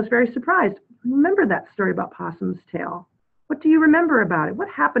 And I was very surprised. Remember that story about Possum's tail. What do you remember about it? What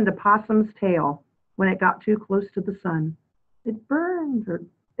happened to Possum's tail when it got too close to the sun? It burned, or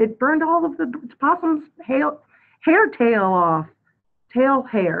it burned all of the Possum's hair tail off. Tail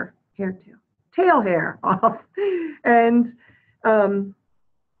hair off. And so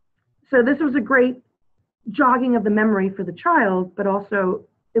this was a great jogging of the memory for the child, but also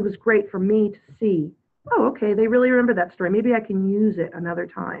it was great for me to see, oh, okay, they really remember that story. Maybe I can use it another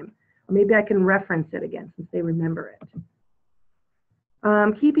time, or maybe I can reference it again since they remember it.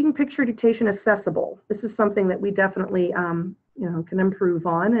 Keeping picture dictation accessible. This is something that we definitely can improve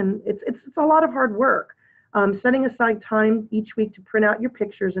on, and it's a lot of hard work. Setting aside time each week to print out your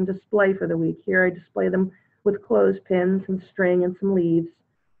pictures and display for the week. Here I display them with clothespins and string and some leaves.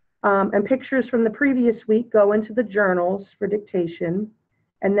 And pictures from the previous week go into the journals for dictation,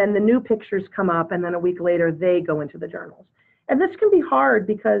 and then the new pictures come up, and then a week later they go into the journals. And this can be hard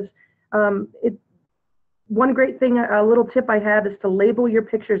because one great thing, a little tip I have, is to label your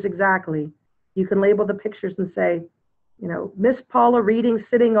pictures exactly. You can label the pictures and say, Miss Paula reading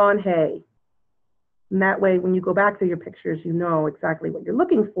sitting on hay. And that way, when you go back through your pictures, you know exactly what you're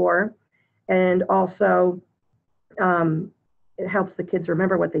looking for. And also, it helps the kids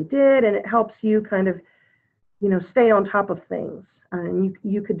remember what they did, and it helps you kind of, stay on top of things. And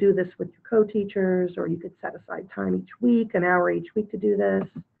you could do this with your co-teachers, or you could set aside time each week, an hour each week to do this.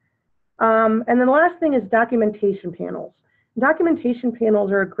 And then the last thing is documentation panels. Documentation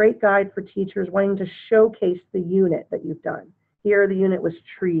panels are a great guide for teachers wanting to showcase the unit that you've done. Here, the unit was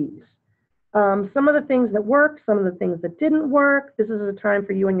trees. Some of the things that worked, some of the things that didn't work. This is a time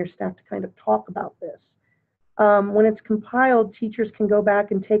for you and your staff to kind of talk about this. When it's compiled, teachers can go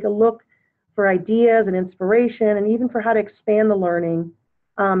back and take a look for ideas and inspiration and even for how to expand the learning.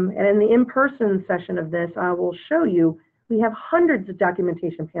 And in the in-person session of this, I will show you, we have hundreds of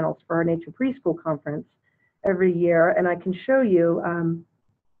documentation panels for our Nature Preschool Conference every year, and I can show you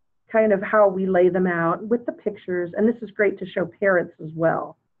kind of how we lay them out with the pictures, and this is great to show parents as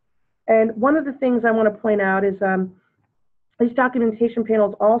well. And one of the things I want to point out is these documentation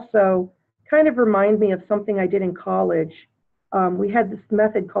panels also kind of remind me of something I did in college. We had this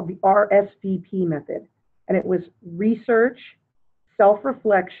method called the RSVP method, and it was research,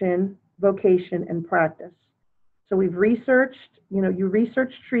 self-reflection, vocation, and practice. So we've researched, you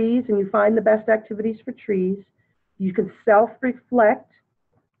research trees and you find the best activities for trees. You can self-reflect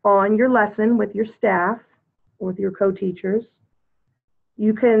on your lesson with your staff or with your co-teachers.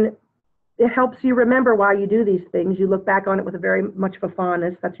 It helps you remember why you do these things. You look back on it with a very much of a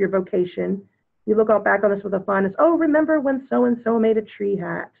fondness. That's your vocation. You look back on this with a fondness. Oh, remember when so-and-so made a tree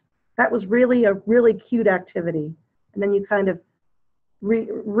hat? That was really a really cute activity. And then you kind of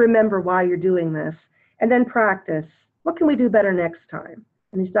remember why you're doing this. And then practice. What can we do better next time?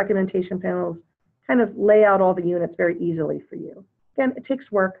 And these documentation panels kind of lay out all the units very easily for you. Again, it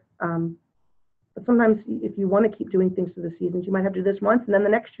takes work. But sometimes if you want to keep doing things through the seasons, you might have to do this once, and then the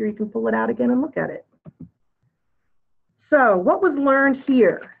next year you can pull it out again and look at it. So what was learned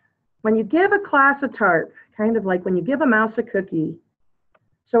here? When you give a class a tarp, kind of like when you give a mouse a cookie.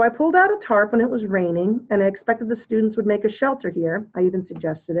 So I pulled out a tarp when it was raining, and I expected the students would make a shelter here. I even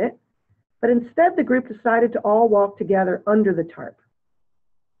suggested it. But instead, the group decided to all walk together under the tarp.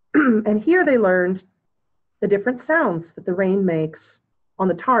 And here they learned the different sounds that the rain makes on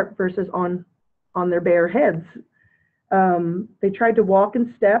the tarp versus on their bare heads. They tried to walk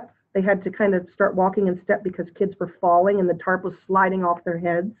in step. They had to kind of start walking in step because kids were falling and the tarp was sliding off their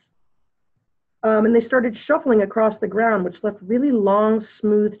heads. And they started shuffling across the ground, which left really long,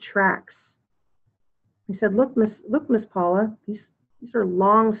 smooth tracks. He said, look, Miss Paula, these are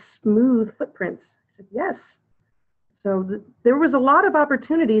long, smooth footprints. I said, yes. So there was a lot of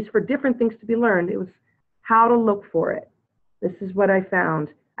opportunities for different things to be learned. It was how to look for it. This is what I found.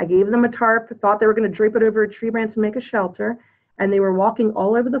 I gave them a tarp, thought they were going to drape it over a tree branch and make a shelter, and they were walking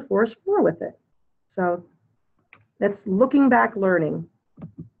all over the forest floor with it. So that's looking back learning.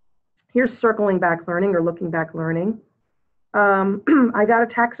 Here's circling back learning or looking back learning. I got a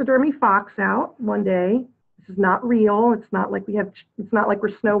taxidermy fox out one day. This is not real. It's not like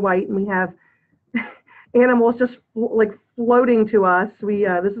we're Snow White and we have animals just like floating to us.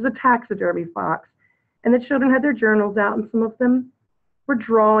 This is a taxidermy fox. And the children had their journals out, and some of them were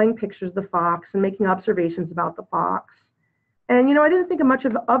drawing pictures of the fox and making observations about the fox. And, I didn't think much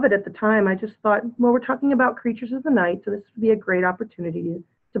of it at the time. I just thought, well, we're talking about creatures of the night, so this would be a great opportunity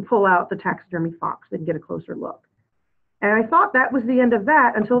to pull out the taxidermy fox and get a closer look. And I thought that was the end of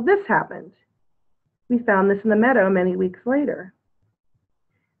that until this happened. We found this in the meadow many weeks later.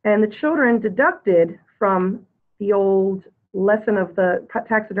 And the children deducted from the old lesson of the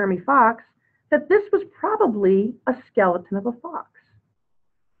taxidermy fox that this was probably a skeleton of a fox.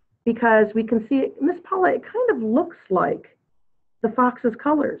 Because we can see, Miss Paula, it kind of looks like the fox's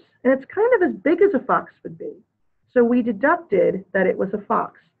colors. And it's kind of as big as a fox would be. So we deducted that it was a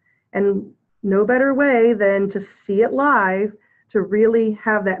fox. And no better way than to see it live to really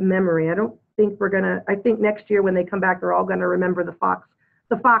have that memory. I think next year when they come back, they're all gonna remember the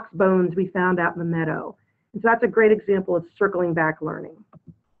fox bones we found out in the meadow. And so that's a great example of circling back learning.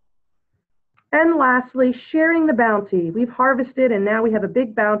 And lastly, sharing the bounty. We've harvested and now we have a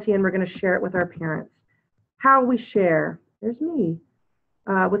big bounty and we're gonna share it with our parents. How we share, there's me,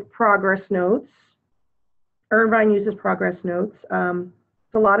 with progress notes. Irvine uses progress notes.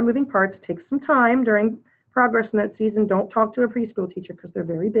 It's a lot of moving parts. It takes some time during progress note season. Don't talk to a preschool teacher because they're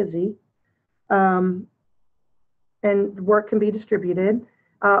very busy. And work can be distributed.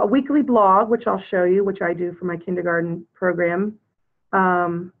 A weekly blog, which I'll show you, which I do for my kindergarten program.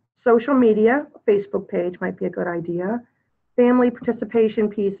 Social media, a Facebook page might be a good idea. Family participation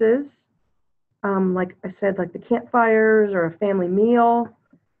pieces, like I said, like the campfires or a family meal.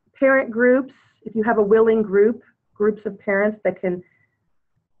 Parent groups, if you have a willing groups of parents that can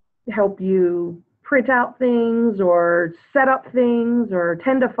help you print out things or set up things or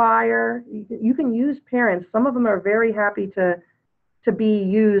tend a fire. You can use parents. Some of them are very happy to be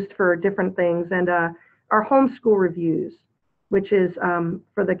used for different things. And our homeschool reviews, which is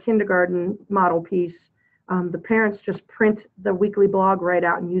for the kindergarten model piece, the parents just print the weekly blog right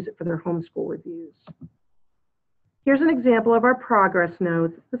out and use it for their homeschool reviews. Here's an example of our progress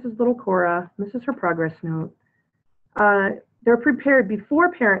notes. This is little Cora. This is her progress note. They're prepared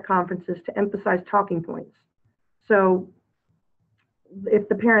before parent conferences to emphasize talking points. So if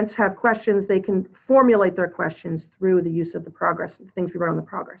the parents have questions, they can formulate their questions through the use of the progress, things we wrote on the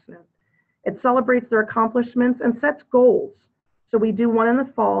progress note. It celebrates their accomplishments and sets goals. So we do one in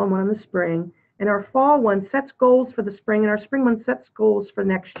the fall and one in the spring. And our fall one sets goals for the spring, and our spring one sets goals for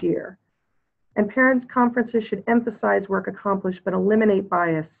next year. And parents' conferences should emphasize work accomplished, but eliminate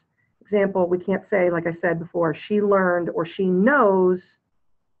bias. Example, we can't say, like I said before, she learned or she knows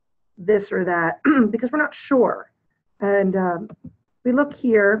this or that, because we're not sure. And we look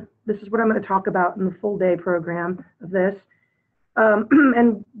here, this is what I'm going to talk about in the full day program of this.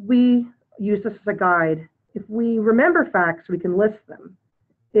 And we use this as a guide. If we remember facts, we can list them.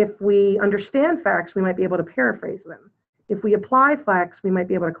 If we understand facts, we might be able to paraphrase them. If we apply facts, we might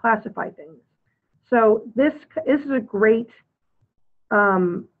be able to classify things. So this is a great,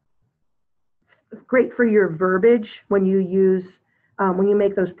 great for your verbiage when you use, when you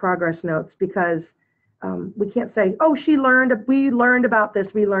make those progress notes, because we can't say, oh, we learned about this,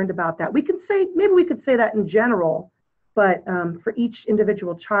 we learned about that. We can say, maybe we could say that in general, but for each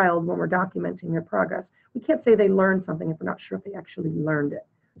individual child, when we're documenting their progress, we can't say they learned something if we're not sure if they actually learned it.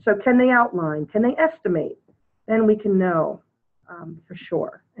 So can they outline? Can they estimate? Then we can know for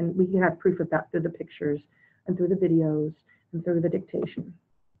sure. And we can have proof of that through the pictures and through the videos and through the dictation.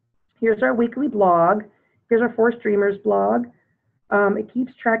 Here's our weekly blog. Here's our Forest Dreamers blog. It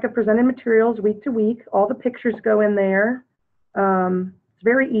keeps track of presented materials week to week. All the pictures go in there. It's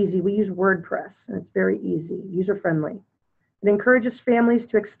very easy. We use WordPress, and it's very easy, user-friendly. It encourages families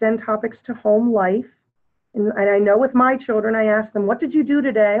to extend topics to home life. And I know with my children, I ask them, what did you do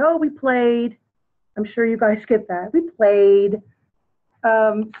today? Oh, we played. I'm sure you guys get that. We played.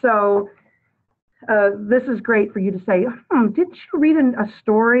 This is great for you to say, didn't you read a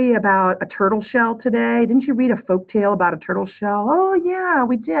story about a turtle shell today? Didn't you read a folk tale about a turtle shell? Oh, yeah,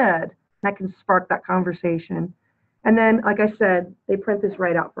 we did. That can spark that conversation. And then, like I said, they print this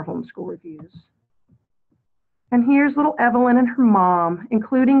right out for homeschool reviews. And here's little Evelyn and her mom,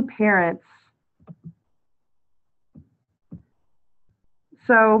 including parents.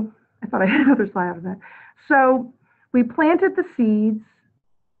 So I thought I had another slide of that. So we planted the seeds.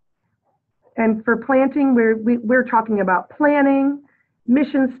 And for planting, we're talking about planning,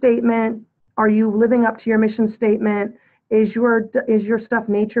 mission statement. Are you living up to your mission statement? Is your stuff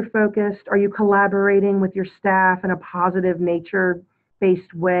nature focused? Are you collaborating with your staff in a positive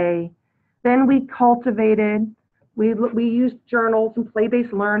nature-based way? Then we cultivated. We used journals and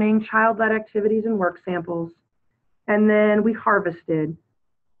play-based learning, child-led activities, and work samples. And then we harvested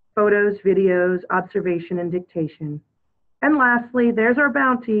photos, videos, observation, and dictation. And lastly, there's our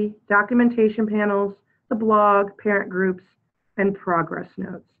bounty, documentation panels, the blog, parent groups, and progress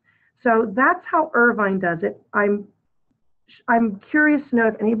notes. So that's how Irvine does it. I'm curious to know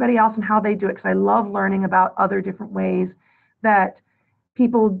if anybody else and how they do it, because I love learning about other different ways that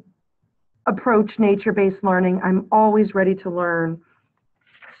people approach nature-based learning. I'm always ready to learn.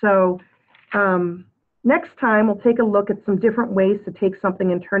 So next time, we'll take a look at some different ways to take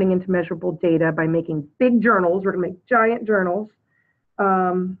something and turning into measurable data by making big journals. We're going to make giant journals.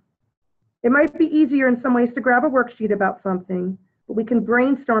 It might be easier in some ways to grab a worksheet about something, but we can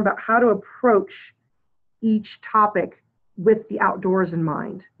brainstorm about how to approach each topic with the outdoors in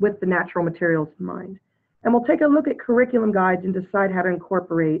mind, with the natural materials in mind. And we'll take a look at curriculum guides and decide how to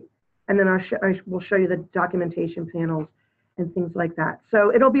incorporate. And then I will show you the documentation panels and things like that.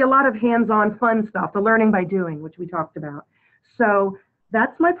 So it'll be a lot of hands-on fun stuff, the learning by doing, which we talked about. So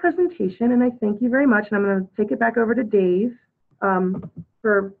that's my presentation, and I thank you very much. And I'm going to take it back over to Dave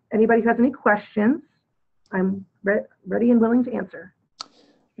for anybody who has any questions. I'm ready and willing to answer.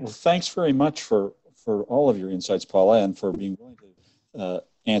 Well, thanks very much for all of your insights, Paula, and for being willing to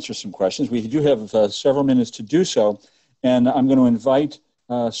answer some questions. We do have several minutes to do so, and I'm going to invite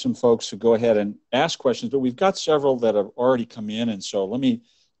some folks to go ahead and ask questions, but we've got several that have already come in, and so let me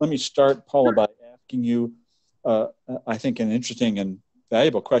start, Paula, by asking you, I think, an interesting and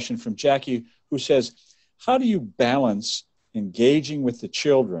valuable question from Jackie, who says, how do you balance engaging with the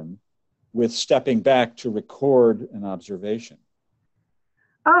children with stepping back to record an observation?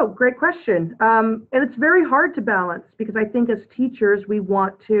 Oh, great question. And it's very hard to balance, because I think as teachers, we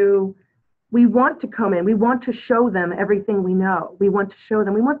want to come in. We want to show them everything we know. We want to show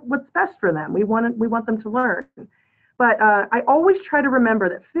them, we want what's best for them. We want them to learn. But I always try to remember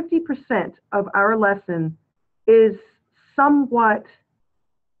that 50% of our lesson is somewhat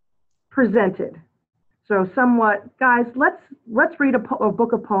presented. So somewhat, guys, let's read a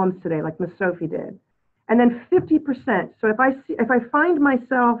book of poems today, like Miss Sophie did. And then 50%. So if I find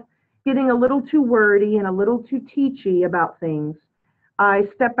myself getting a little too wordy and a little too teachy about things, I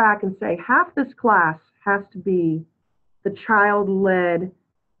step back and say, half this class has to be the child-led,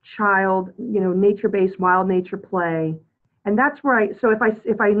 nature-based wild nature play. And that's where so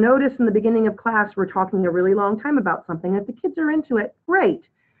if I notice in the beginning of class we're talking a really long time about something, if the kids are into it, great.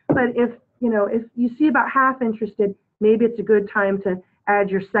 But if you see about half interested, maybe it's a good time to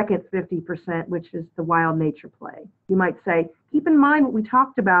add your second 50%, which is the wild nature play. You might say, keep in mind what we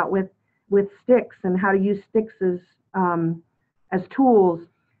talked about with sticks and how to use sticks as tools.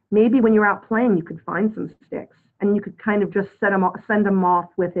 Maybe when you're out playing, you could find some sticks and you could kind of just send them off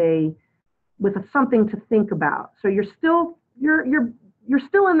with something to think about. So you're still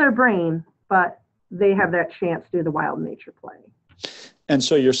in their brain, but they have that chance to do the wild nature play. And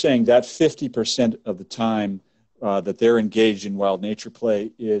so you're saying that 50% of the time that they're engaged in wild nature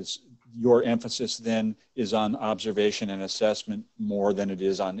play, is your emphasis then is on observation and assessment more than it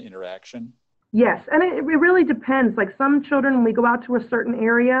is on interaction? Yes, and it really depends. Like some children, when we go out to a certain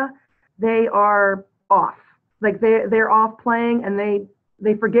area, they are off. Like they're off playing and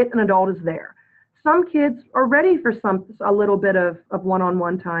they forget an adult is there. Some kids are ready for a little bit of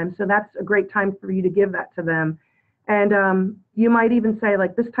one-on-one time, so that's a great time for you to give that to them. And you might even say,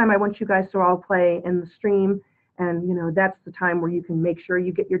 like, this time I want you guys to all play in the stream, and that's the time where you can make sure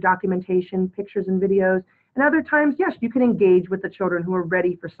you get your documentation, pictures and videos. And other times, yes, you can engage with the children who are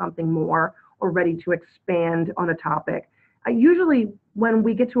ready for something more or ready to expand on a topic. Usually when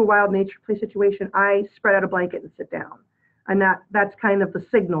we get to a wild nature play situation, I spread out a blanket and sit down. And that's kind of the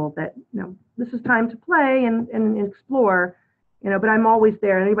signal that, this is time to play and explore, but I'm always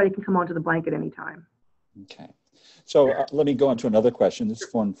there. Anybody can come onto the blanket anytime. Okay. So let me go on to another question. This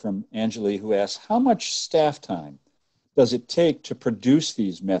one from Angeli, who asks, how much staff time does it take to produce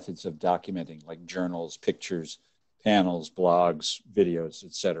these methods of documenting, like journals, pictures, panels, blogs, videos,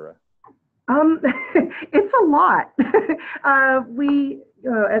 etc.? It's a lot. We,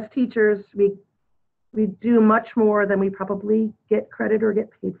 as teachers, we do much more than we probably get credit or get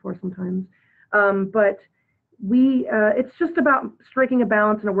paid for sometimes. But it's just about striking a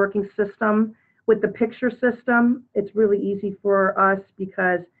balance in a working system. With the picture system, it's really easy for us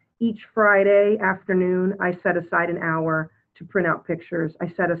because each Friday afternoon, I set aside an hour to print out pictures.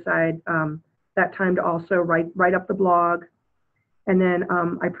 I set aside that time to also write up the blog, and then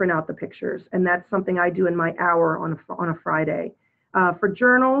I print out the pictures. And that's something I do in my hour on a Friday. For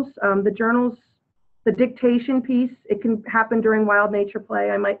journals, the dictation piece, it can happen during wild nature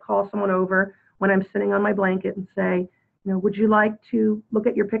play. I might call someone over when I'm sitting on my blanket and say, would you like to look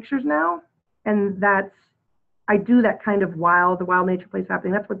at your pictures now? And I do that kind of while the wild nature play is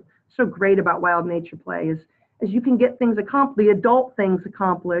happening. That's what's so great about wild nature play is you can get things accomplished, the adult things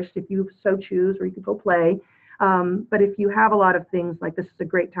accomplished if you so choose, or you could go play. But if you have a lot of things, like this is a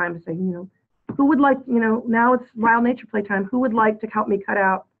great time to say, who would like, now it's wild nature play time. Who would like to help me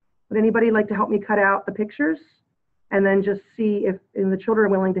would anybody like to help me cut out the pictures? And then just see if the children are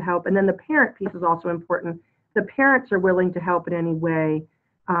willing to help. And then the parent piece is also important. The parents are willing to help in any way.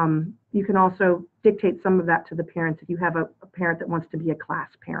 You can also dictate some of that to the parents if you have a parent that wants to be a class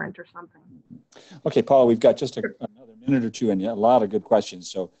parent or something. Okay, Paula, we've got just another minute or two and a lot of good questions.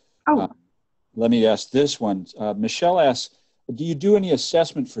 So let me ask this one. Michelle asks, do you do any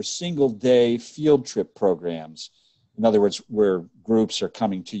assessment for single-day field trip programs? In other words, where groups are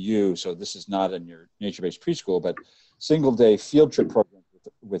coming to you. So this is not in your nature-based preschool, but single-day field trip programs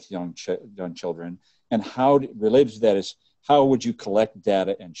with young children. And related to that is, how would you collect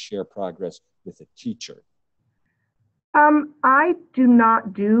data and share progress with a teacher? I do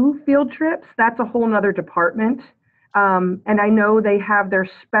not do field trips. That's a whole nother department. And I know they have their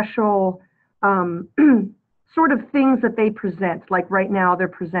special sort of things that they present. Like right now they're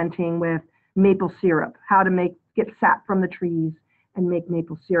presenting with maple syrup, how to get sap from the trees and make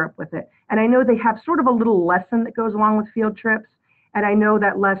maple syrup with it. And I know they have sort of a little lesson that goes along with field trips. And I know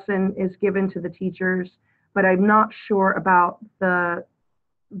that lesson is given to the teachers, but I'm not sure about the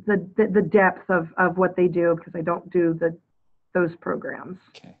depth of what they do because I don't do those programs.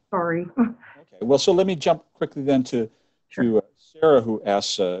 Okay. Sorry. Okay. Well, so let me jump quickly then to Sarah, who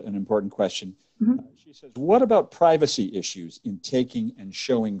asks an important question. Mm-hmm. She says, what about privacy issues in taking and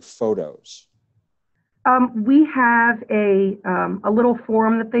showing photos? We have a little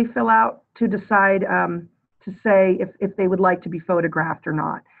form that they fill out to decide to say if they would like to be photographed or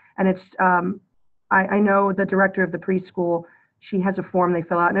not. And it's I know the director of the preschool, she has a form they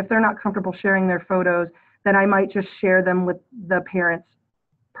fill out. And if they're not comfortable sharing their photos, then I might just share them with the parents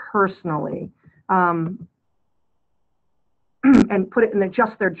personally and put it in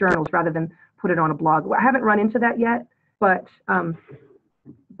just their journals rather than put it on a blog. I haven't run into that yet, but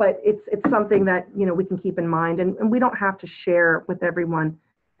it's something that, you know, we can keep in mind, and we don't have to share with everyone.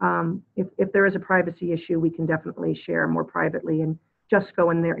 If there is a privacy issue, we can definitely share more privately and just go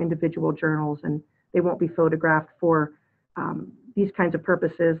in their individual journals, and they won't be photographed for these kinds of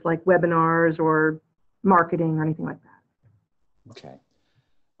purposes like webinars or marketing or anything like that. Okay.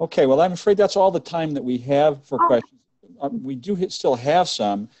 Okay, well, I'm afraid that's all the time that we have for questions. We do still have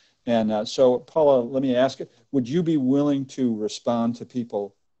some. And so, Paula, let me ask you, would you be willing to respond to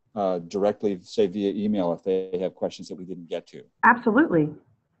people directly, say via email, if they have questions that we didn't get to? Absolutely.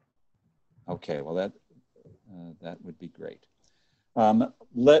 Okay, well, that would be great.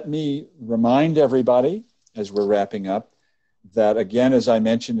 Let me remind everybody, as we're wrapping up, that again, as I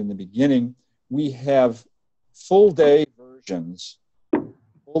mentioned in the beginning, we have full-day versions,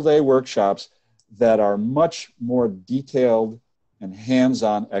 full-day workshops that are much more detailed and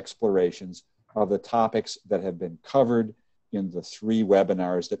hands-on explorations of the topics that have been covered in the 3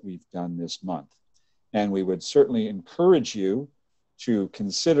 webinars that we've done this month. And we would certainly encourage you to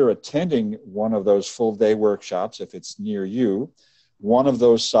consider attending one of those full-day workshops if it's near you. One of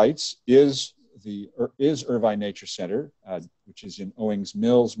those sites is Irvine Nature Center, which is in Owings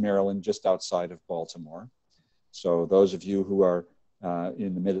Mills, Maryland, just outside of Baltimore. So those of you who are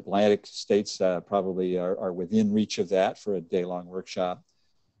in the mid-Atlantic states probably are within reach of that for a day-long workshop.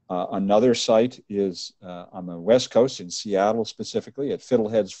 Another site is on the West Coast in Seattle specifically at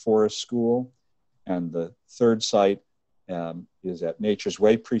Fiddleheads Forest School. And the third site is at Nature's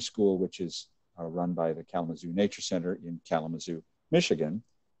Way Preschool, which is run by the Kalamazoo Nature Center in Kalamazoo, Michigan,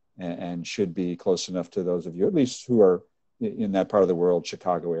 and should be close enough to those of you, at least who are in that part of the world,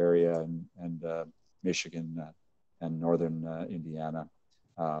 Chicago area and Michigan and northern Indiana,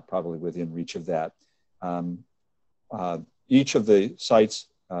 probably within reach of that. Each of the sites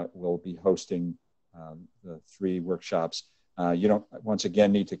will be hosting the 3 workshops. You don't, once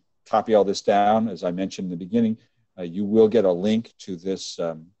again, need to copy all this down. As I mentioned in the beginning, you will get a link to this,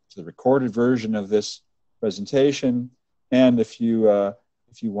 to the recorded version of this presentation. And if you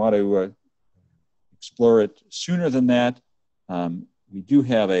want to explore it sooner than that, we do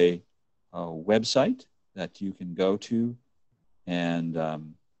have a website that you can go to, and for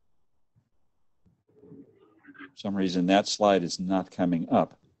some reason that slide is not coming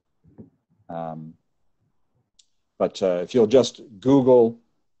up. But if you'll just Google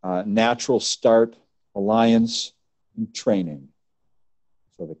Natural Start Alliance and Training.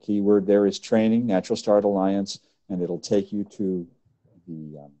 So the key word there is training, Natural Start Alliance, and it'll take you to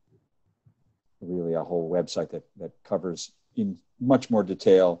the really a whole website that covers in much more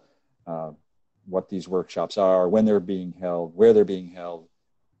detail what these workshops are, when they're being held, where they're being held,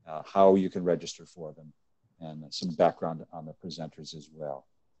 how you can register for them, and some background on the presenters as well.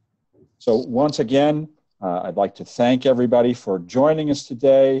 So once again, I'd like to thank everybody for joining us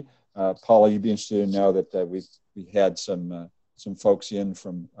today. Paula, you'd be interested to know that we had some folks in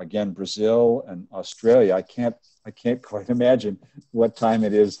from, again, Brazil and Australia. I can't quite imagine what time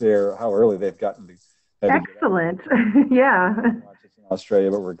it is there, how early they've gotten to. Excellent. Yeah. In Australia,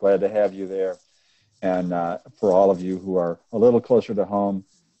 but we're glad to have you there. And for all of you who are a little closer to home,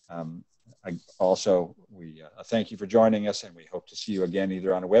 we thank you for joining us, and we hope to see you again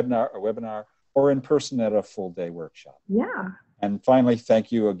either on a webinar or in person at a full-day workshop. Yeah. And finally,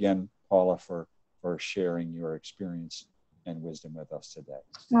 thank you again, Paula, for sharing your experience and wisdom with us today.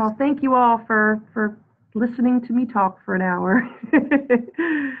 Well, thank you all for listening to me talk for an hour.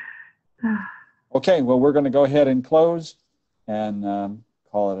 Okay, well, we're going to go ahead and close and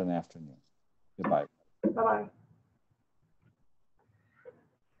call it an afternoon. Goodbye. Bye-bye.